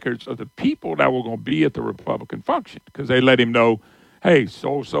voting records of the people that were going to be at the Republican function because they let him know, hey,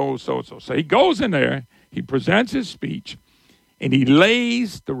 so. So he goes in there, he presents his speech, and he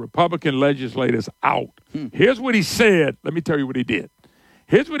lays the Republican legislators out. Here's what he said. Let me tell you what he did.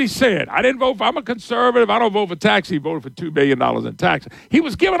 Here's what he said. I'm a conservative. I don't vote for tax. He voted for $2 billion in taxes. He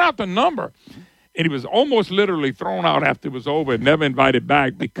was giving out the number, and he was almost literally thrown out after it was over and never invited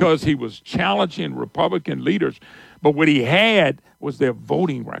back because he was challenging Republican leaders. But what he had was their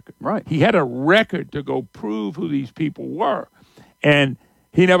voting record. Right. He had a record to go prove who these people were. And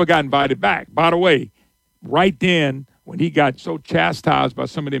he never got invited back. By the way, right then, when he got so chastised by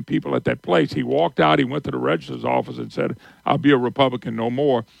some of them people at that place, he walked out, he went to the registrar's office and said, I'll be a Republican no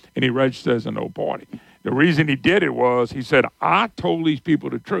more, and he registered as a no party. The reason he did it was, he said, I told these people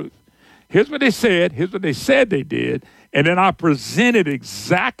the truth. Here's what they said, here's what they said they did, and then I presented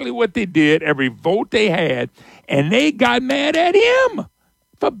exactly what they did, every vote they had, and they got mad at him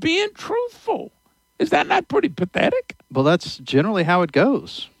for being truthful. Is that not pretty pathetic? Well, that's generally how it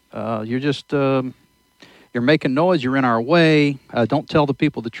goes. You're just you're making noise. You're in our way. Don't tell the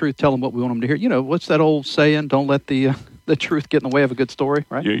people the truth. Tell them what we want them to hear. What's that old saying? Don't let the truth get in the way of a good story,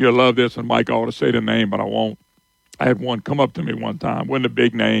 right? You'll love this, and Mike, I ought to say the name, but I won't. I had one come up to me one time, wasn't a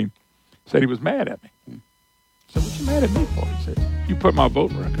big name, said he was mad at me. I said, what you mad at me for? He said, you put my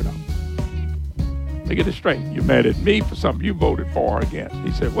voting record up. Let me get it straight. You're mad at me for something you voted for or against.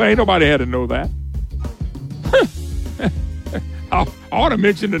 He said, well, ain't nobody had to know that. I ought to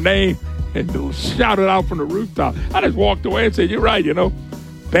mention the name and shout it out from the rooftop. I just walked away and said, you're right,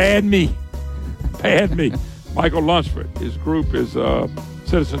 bad me. Bad me. Michael Lunsford, his group is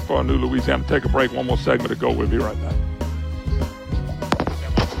Citizens for a New Louisiana. Take a break, one more segment to go. We'll be right back.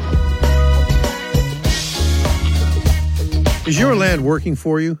 Is your land working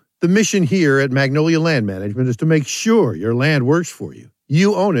for you? The mission here at Magnolia Land Management is to make sure your land works for you.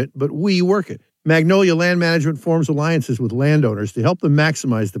 You own it, but we work it. Magnolia Land Management forms alliances with landowners to help them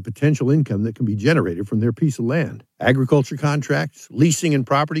maximize the potential income that can be generated from their piece of land. Agriculture contracts, leasing and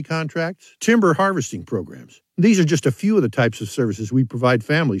property contracts, timber harvesting programs. These are just a few of the types of services we provide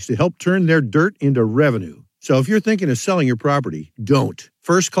families to help turn their dirt into revenue. So if you're thinking of selling your property, don't.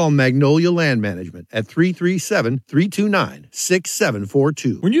 First call Magnolia Land Management at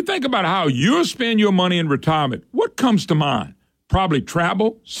 337-329-6742. When you think about how you'll spend your money in retirement, what comes to mind? Probably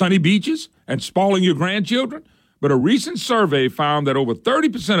travel, sunny beaches, and spoiling your grandchildren. But a recent survey found that over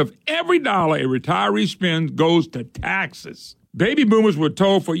 30% of every dollar a retiree spends goes to taxes. Baby boomers were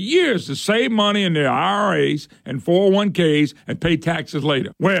told for years to save money in their IRAs and 401ks and pay taxes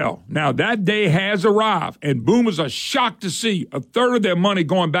later. Well, now that day has arrived, and boomers are shocked to see a third of their money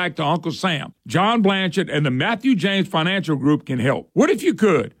going back to Uncle Sam. John Blanchard and the Matthew James Financial Group can help. What if you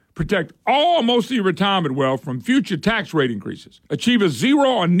could? Protect all or most of your retirement wealth from future tax rate increases. Achieve a zero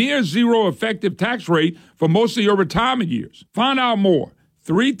or near zero effective tax rate for most of your retirement years. Find out more.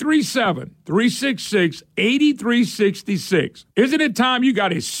 337-366-8366. Isn't it time you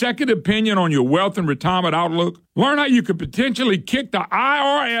got a second opinion on your wealth and retirement outlook? Learn how you could potentially kick the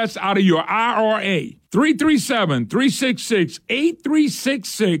IRS out of your IRA.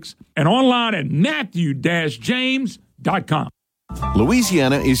 337-366-8366 and online at matthew-james.com.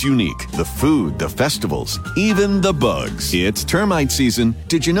 Louisiana is unique. The food, the festivals, even the bugs. It's termite season.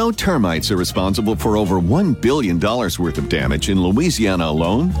 Did you know termites are responsible for over $1 billion worth of damage in Louisiana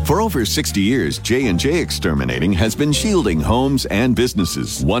alone? For over 60 years, J&J Exterminating has been shielding homes and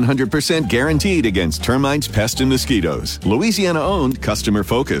businesses. 100% guaranteed against termites, pests, and mosquitoes. Louisiana-owned,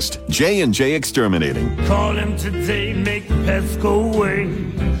 customer-focused. J&J Exterminating. Call him today, make the pests go away.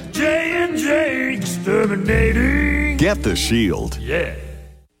 J&J Exterminating. Get the shield. Yeah.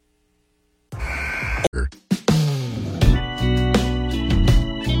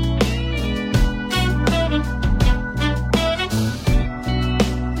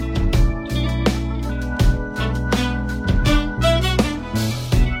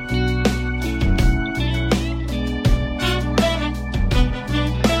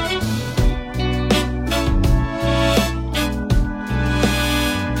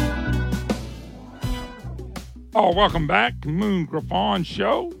 Oh, welcome back to Moon Griffon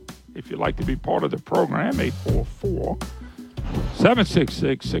Show. If you'd like to be part of the program,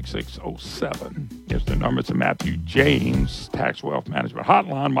 844-766-6607 is the number. It's a Matthew James Tax Wealth Management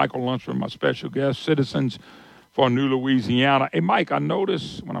Hotline. Michael Lunsford, my special guest, Citizens for New Louisiana. Hey, Mike, I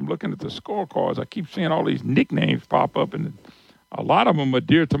notice when I'm looking at the scorecards, I keep seeing all these nicknames pop up, and a lot of them are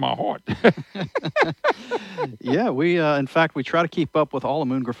dear to my heart. Yeah, we in fact, we try to keep up with all of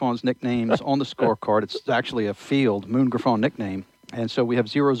Moon Griffon's nicknames on the scorecard. It's actually a field, Moon Griffon nickname. And so we have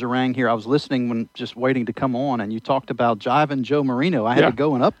Zero Zarang here. I was listening when just waiting to come on, and you talked about Jivin' Joe Marino. I had to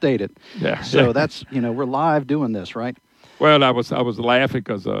go and update it. Yeah. So that's, we're live doing this, right? Well, I was laughing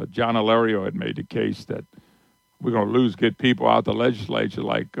because John Alario had made the case that we're going to lose good people out the legislature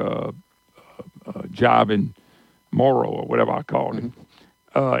like Jivin' Morrow or whatever I called him.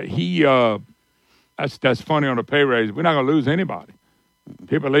 That's funny on the pay raise. We're not going to lose anybody.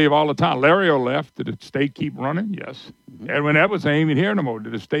 People leave all the time. Lario left. Did the state keep running? Yes. Edwin Edwards ain't even here no more.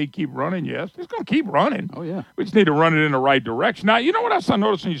 Did the state keep running? Yes. It's going to keep running. Oh, yeah. We just need to run it in the right direction. Now, you know what else I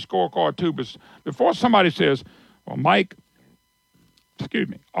noticed in your scorecard, too? But before somebody says, well, Mike,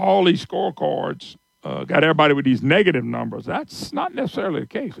 all these scorecards got everybody with these negative numbers. That's not necessarily the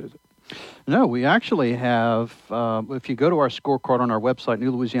case, is it? No, we actually have, if you go to our scorecard on our website,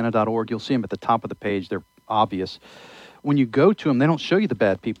 newlouisiana.org, you'll see them at the top of the page. They're obvious. When you go to them, they don't show you the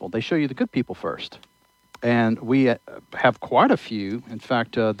bad people. They show you the good people first. And we have quite a few. In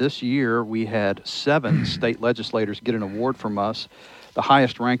fact, this year we had 7 state legislators get an award from us, the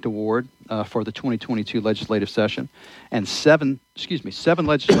highest ranked award for the 2022 legislative session. And 7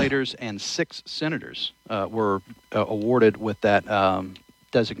 legislators and 6 senators were awarded with that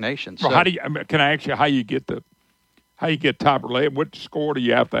designation. Well, So, can I ask you how you get top related? What score do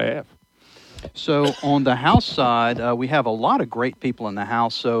you have to have? So on the House side, we have a lot of great people in the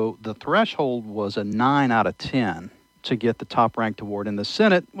House. So the threshold was a 9 out of 10 to get the top-ranked award. In the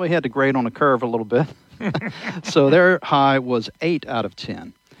Senate, we had to grade on a curve a little bit. So their high was 8 out of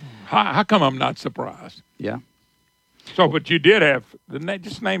 10. How come I'm not surprised? Yeah. So, but you did have,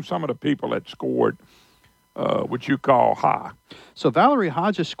 just name some of the people that scored what you call high. So Valerie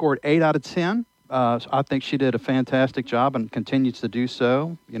Hodges scored 8 out of 10. I think she did a fantastic job and continues to do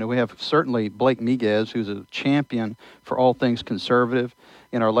so. We have certainly Blake Miguez, who's a champion for all things conservative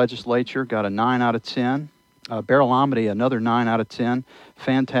in our legislature, got a 9 out of 10. Beryl Amity, another 9 out of 10.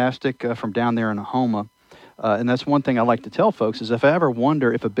 Fantastic from down there in Ahoma. And that's one thing I like to tell folks is if I ever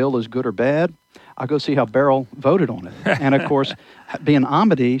wonder if a bill is good or bad, I'll go see how Beryl voted on it. And, of course, being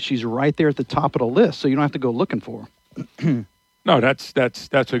Amity, she's right there at the top of the list, so you don't have to go looking for her. No, that's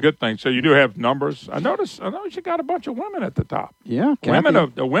a good thing. So you do have numbers. I noticed you got a bunch of women at the top. Yeah.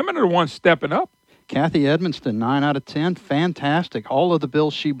 The women are the ones stepping up. Kathy Edmonston, 9 out of 10. Fantastic. All of the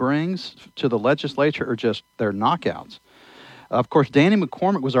bills she brings to the legislature are just, they're knockouts. Of course, Danny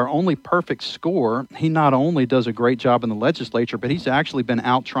McCormick was our only perfect score. He not only does a great job in the legislature, but he's actually been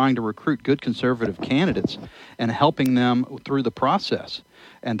out trying to recruit good conservative candidates and helping them through the process.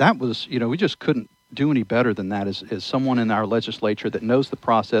 And that was, we just couldn't do any better than that as someone in our legislature that knows the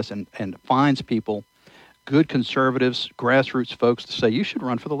process and finds people, good conservatives, grassroots folks to say, you should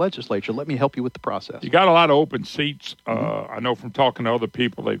run for the legislature. Let me help you with the process. You got a lot of open seats. I know from talking to other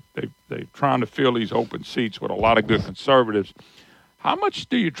people, they're trying to fill these open seats with a lot of good conservatives. How much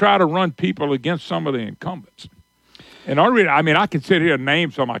do you try to run people against some of the incumbents? And I can sit here and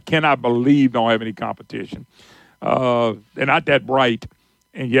name some I cannot believe don't have any competition. They're not that bright.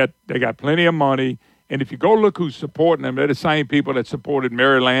 and yet they got plenty of money. And if you go look who's supporting them, they're the same people that supported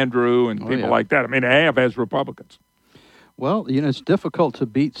Mary Landrieu and people like that. I mean, they have as Republicans. Well, it's difficult to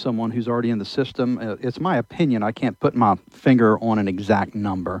beat someone who's already in the system. It's my opinion. I can't put my finger on an exact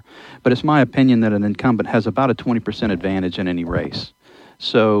number, but it's my opinion that an incumbent has about a 20% advantage in any race.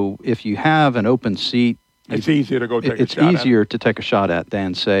 So if you have an open seat, it's easier to go take a shot It's easier to take a shot at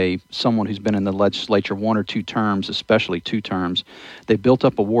than, say, someone who's been in the legislature 1 or 2 terms, especially 2 terms. They've built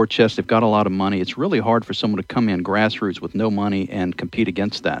up a war chest. They've got a lot of money. It's really hard for someone to come in grassroots with no money and compete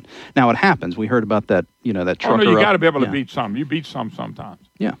against that. Now, it happens. We heard about that, that trucker. Oh, no, you got to be able to beat some. You beat some sometimes.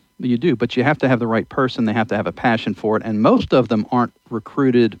 Yeah, you do. But you have to have the right person. They have to have a passion for it. And most of them aren't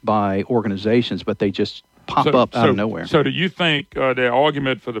recruited by organizations, but they just pop up out of nowhere. So do you think the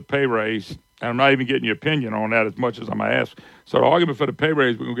argument for the pay raise, and I'm not even getting your opinion on that as much as I'm going to ask. So the argument for the pay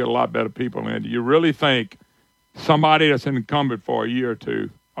raise, we're going to get a lot better people in. Do you really think somebody that's an incumbent for a year or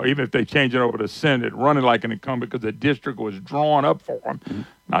two, or even if they change it over to Senate, running like an incumbent because the district was drawn up for them,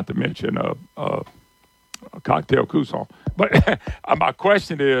 not to mention a cocktail Kusal. But my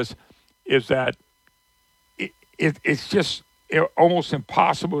question is that it's just almost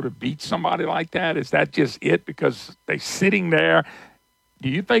impossible to beat somebody like that? Is that just it because they're sitting there? Do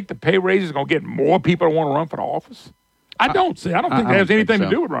you think the pay raise is going to get more people to want to run for the office? I don't think that has anything to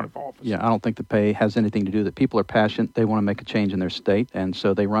do with running for office. Yeah, I don't think the pay has anything to do with it. People are passionate. They want to make a change in their state, and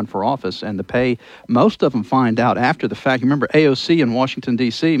so they run for office. And the pay, most of them find out after the fact. You remember AOC in Washington,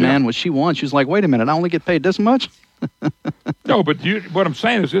 D.C., man, when she won, she was like, wait a minute, I only get paid this much? No, but what I'm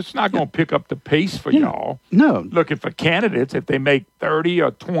saying is it's not going to pick up the pace for y'all. No. Looking for candidates if they make 30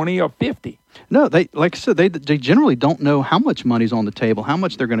 or 20 or 50. No, like I said, they generally don't know how much money's on the table, how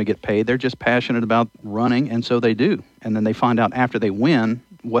much they're going to get paid. They're just passionate about running, and so they do. And then they find out after they win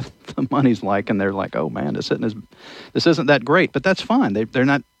what the money's like, and they're like, "Oh man, this isn't that great." But that's fine. They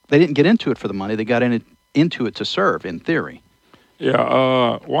didn't get into it for the money. They got into it to serve, in theory.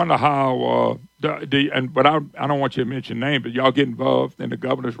 Yeah, wonder how. But I don't want you to mention names, but y'all get involved in the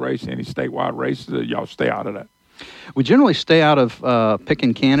governor's race, any statewide races, or y'all stay out of that? We generally stay out of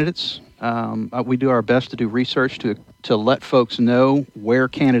picking candidates. We do our best to do research to let folks know where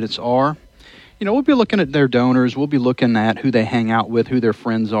candidates are. We'll be looking at their donors. We'll be looking at who they hang out with, who their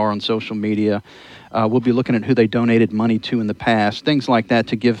friends are on social media. We'll be looking at who they donated money to in the past, things like that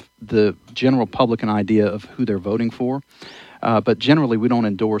to give the general public an idea of who they're voting for. But generally, we don't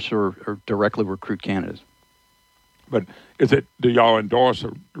endorse or directly recruit candidates. But do y'all endorse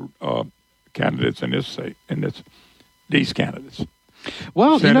candidates in this state, these candidates?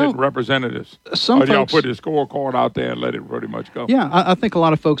 Well, Senate representatives. Some or do y'all folks put the scorecard out there and let it pretty much go? Yeah, I think a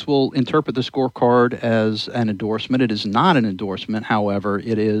lot of folks will interpret the scorecard as an endorsement. It is not an endorsement, however.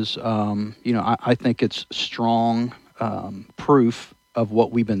 It is, I think it's strong proof of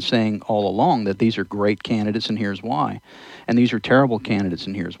what we've been saying all along, that these are great candidates and here's why. And these are terrible candidates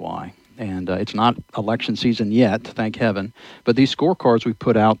and here's why. And it's not election season yet, thank heaven. But these scorecards we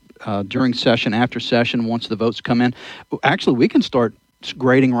put out during session, after session, once the votes come in. Actually, we can start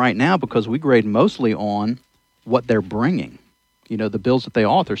grading right now because we grade mostly on what they're bringing, the bills that they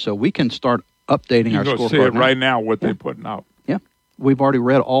author. So we can start updating our scorecard. You can see it right now what they're putting out. Yeah. We've already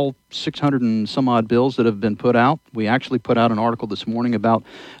read all 600 and some odd bills that have been put out. We actually put out an article this morning about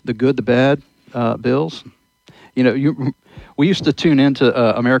the good, the bad bills. We used to tune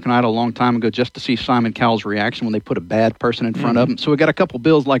into American Idol a long time ago just to see Simon Cowell's reaction when they put a bad person in front of him. So we got a couple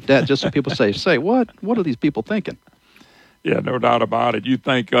bills like that just so people say, what are these people thinking? Yeah, no doubt about it. You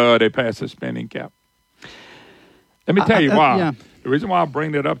think they passed the spending cap? Let me tell you why. Yeah. The reason why I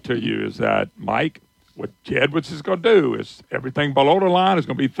bring that up to you is that, Mike, what Edwards is going to do is everything below the line is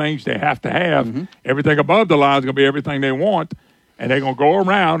going to be things they have to have. Mm-hmm. Everything above the line is going to be everything they want. And they're going to go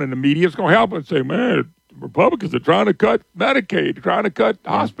around, and the media's going to help and say, man, Republicans are trying to cut Medicaid, trying to cut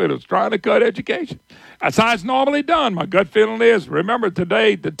hospitals, trying to cut education. That's how it's normally done. My gut feeling is, remember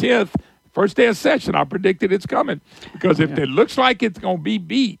today, the 10th, first day of session, I predicted it's coming. Because if it looks like it's going to be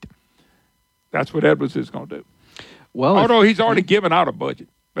beat, that's what Edwards is going to do. Well, although he's already given out a budget,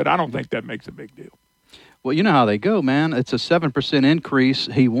 but I don't think that makes a big deal. Well, you know how they go, man. It's a 7% increase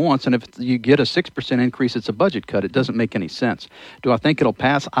he wants, and if you get a 6% increase, it's a budget cut. It doesn't make any sense. Do I think it'll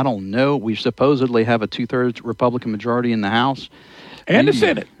pass? I don't know. We supposedly have a 2/3 Republican majority in the House. And the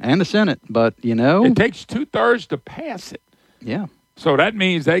Senate. And the Senate, but, It takes 2/3 to pass it. Yeah. So that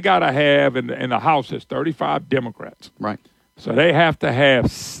means they got to have, in the House, there's 35 Democrats. Right. So they have to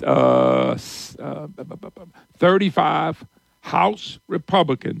have 35 House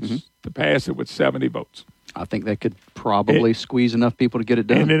Republicans to pass it with 70 votes. I think they could probably squeeze enough people to get it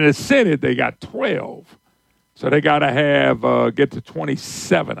done. And in the Senate, they got 12. So they got to have get to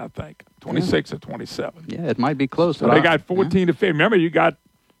 27, I think, 26 or 27. Yeah, it might be close. So they got 14 to 15. Remember, you got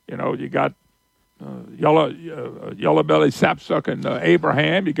yellow belly sapsucking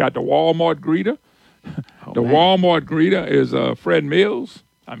Abraham. You got the Walmart greeter. The Walmart greeter is Fred Mills.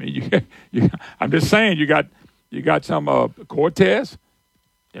 I mean, I'm just saying, you got some Cortez.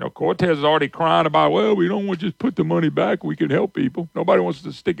 Cortez is already crying about, well, we don't want to just put the money back. We can help people. Nobody wants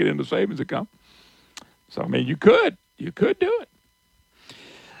to stick it in the savings account. So, I mean, you could do it.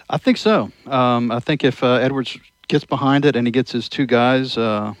 I think so. I think if Edwards gets behind it and he gets his two guys,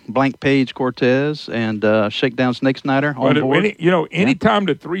 Blank Page Cortez and Shakedown Snake Snyder on board. Anytime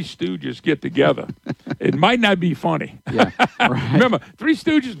the Three Stooges get together, it might not be funny. Yeah, right. Remember, Three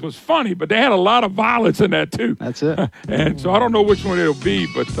Stooges was funny, but they had a lot of violence in that too. That's it. And so I don't know which one it'll be,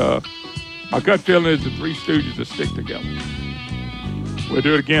 but my gut feeling is the Three Stooges will stick together. We'll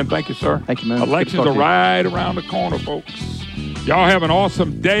do it again. Thank you, sir. Thank you, man. Elections are right around the corner, folks. Y'all have an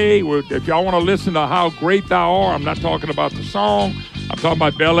awesome day. If y'all want to listen to How Great Thou Art, I'm not talking about the song. I'm talking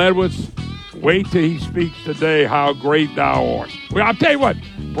about Bell Edwards. Wait till he speaks today, How Great Thou Art. Well, I'll tell you what,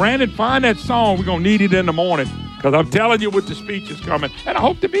 Brandon, find that song. We're going to need it in the morning because I'm telling you what the speech is coming, and I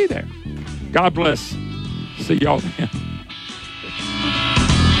hope to be there. God bless. See y'all then.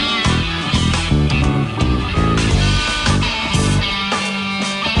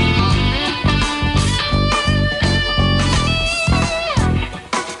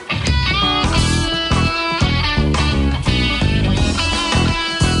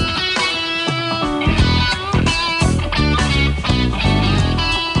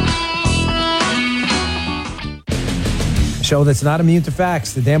 Show that's not immune to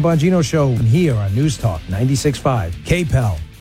facts. The Dan Bongino Show here on News Talk 96.5 KPEL.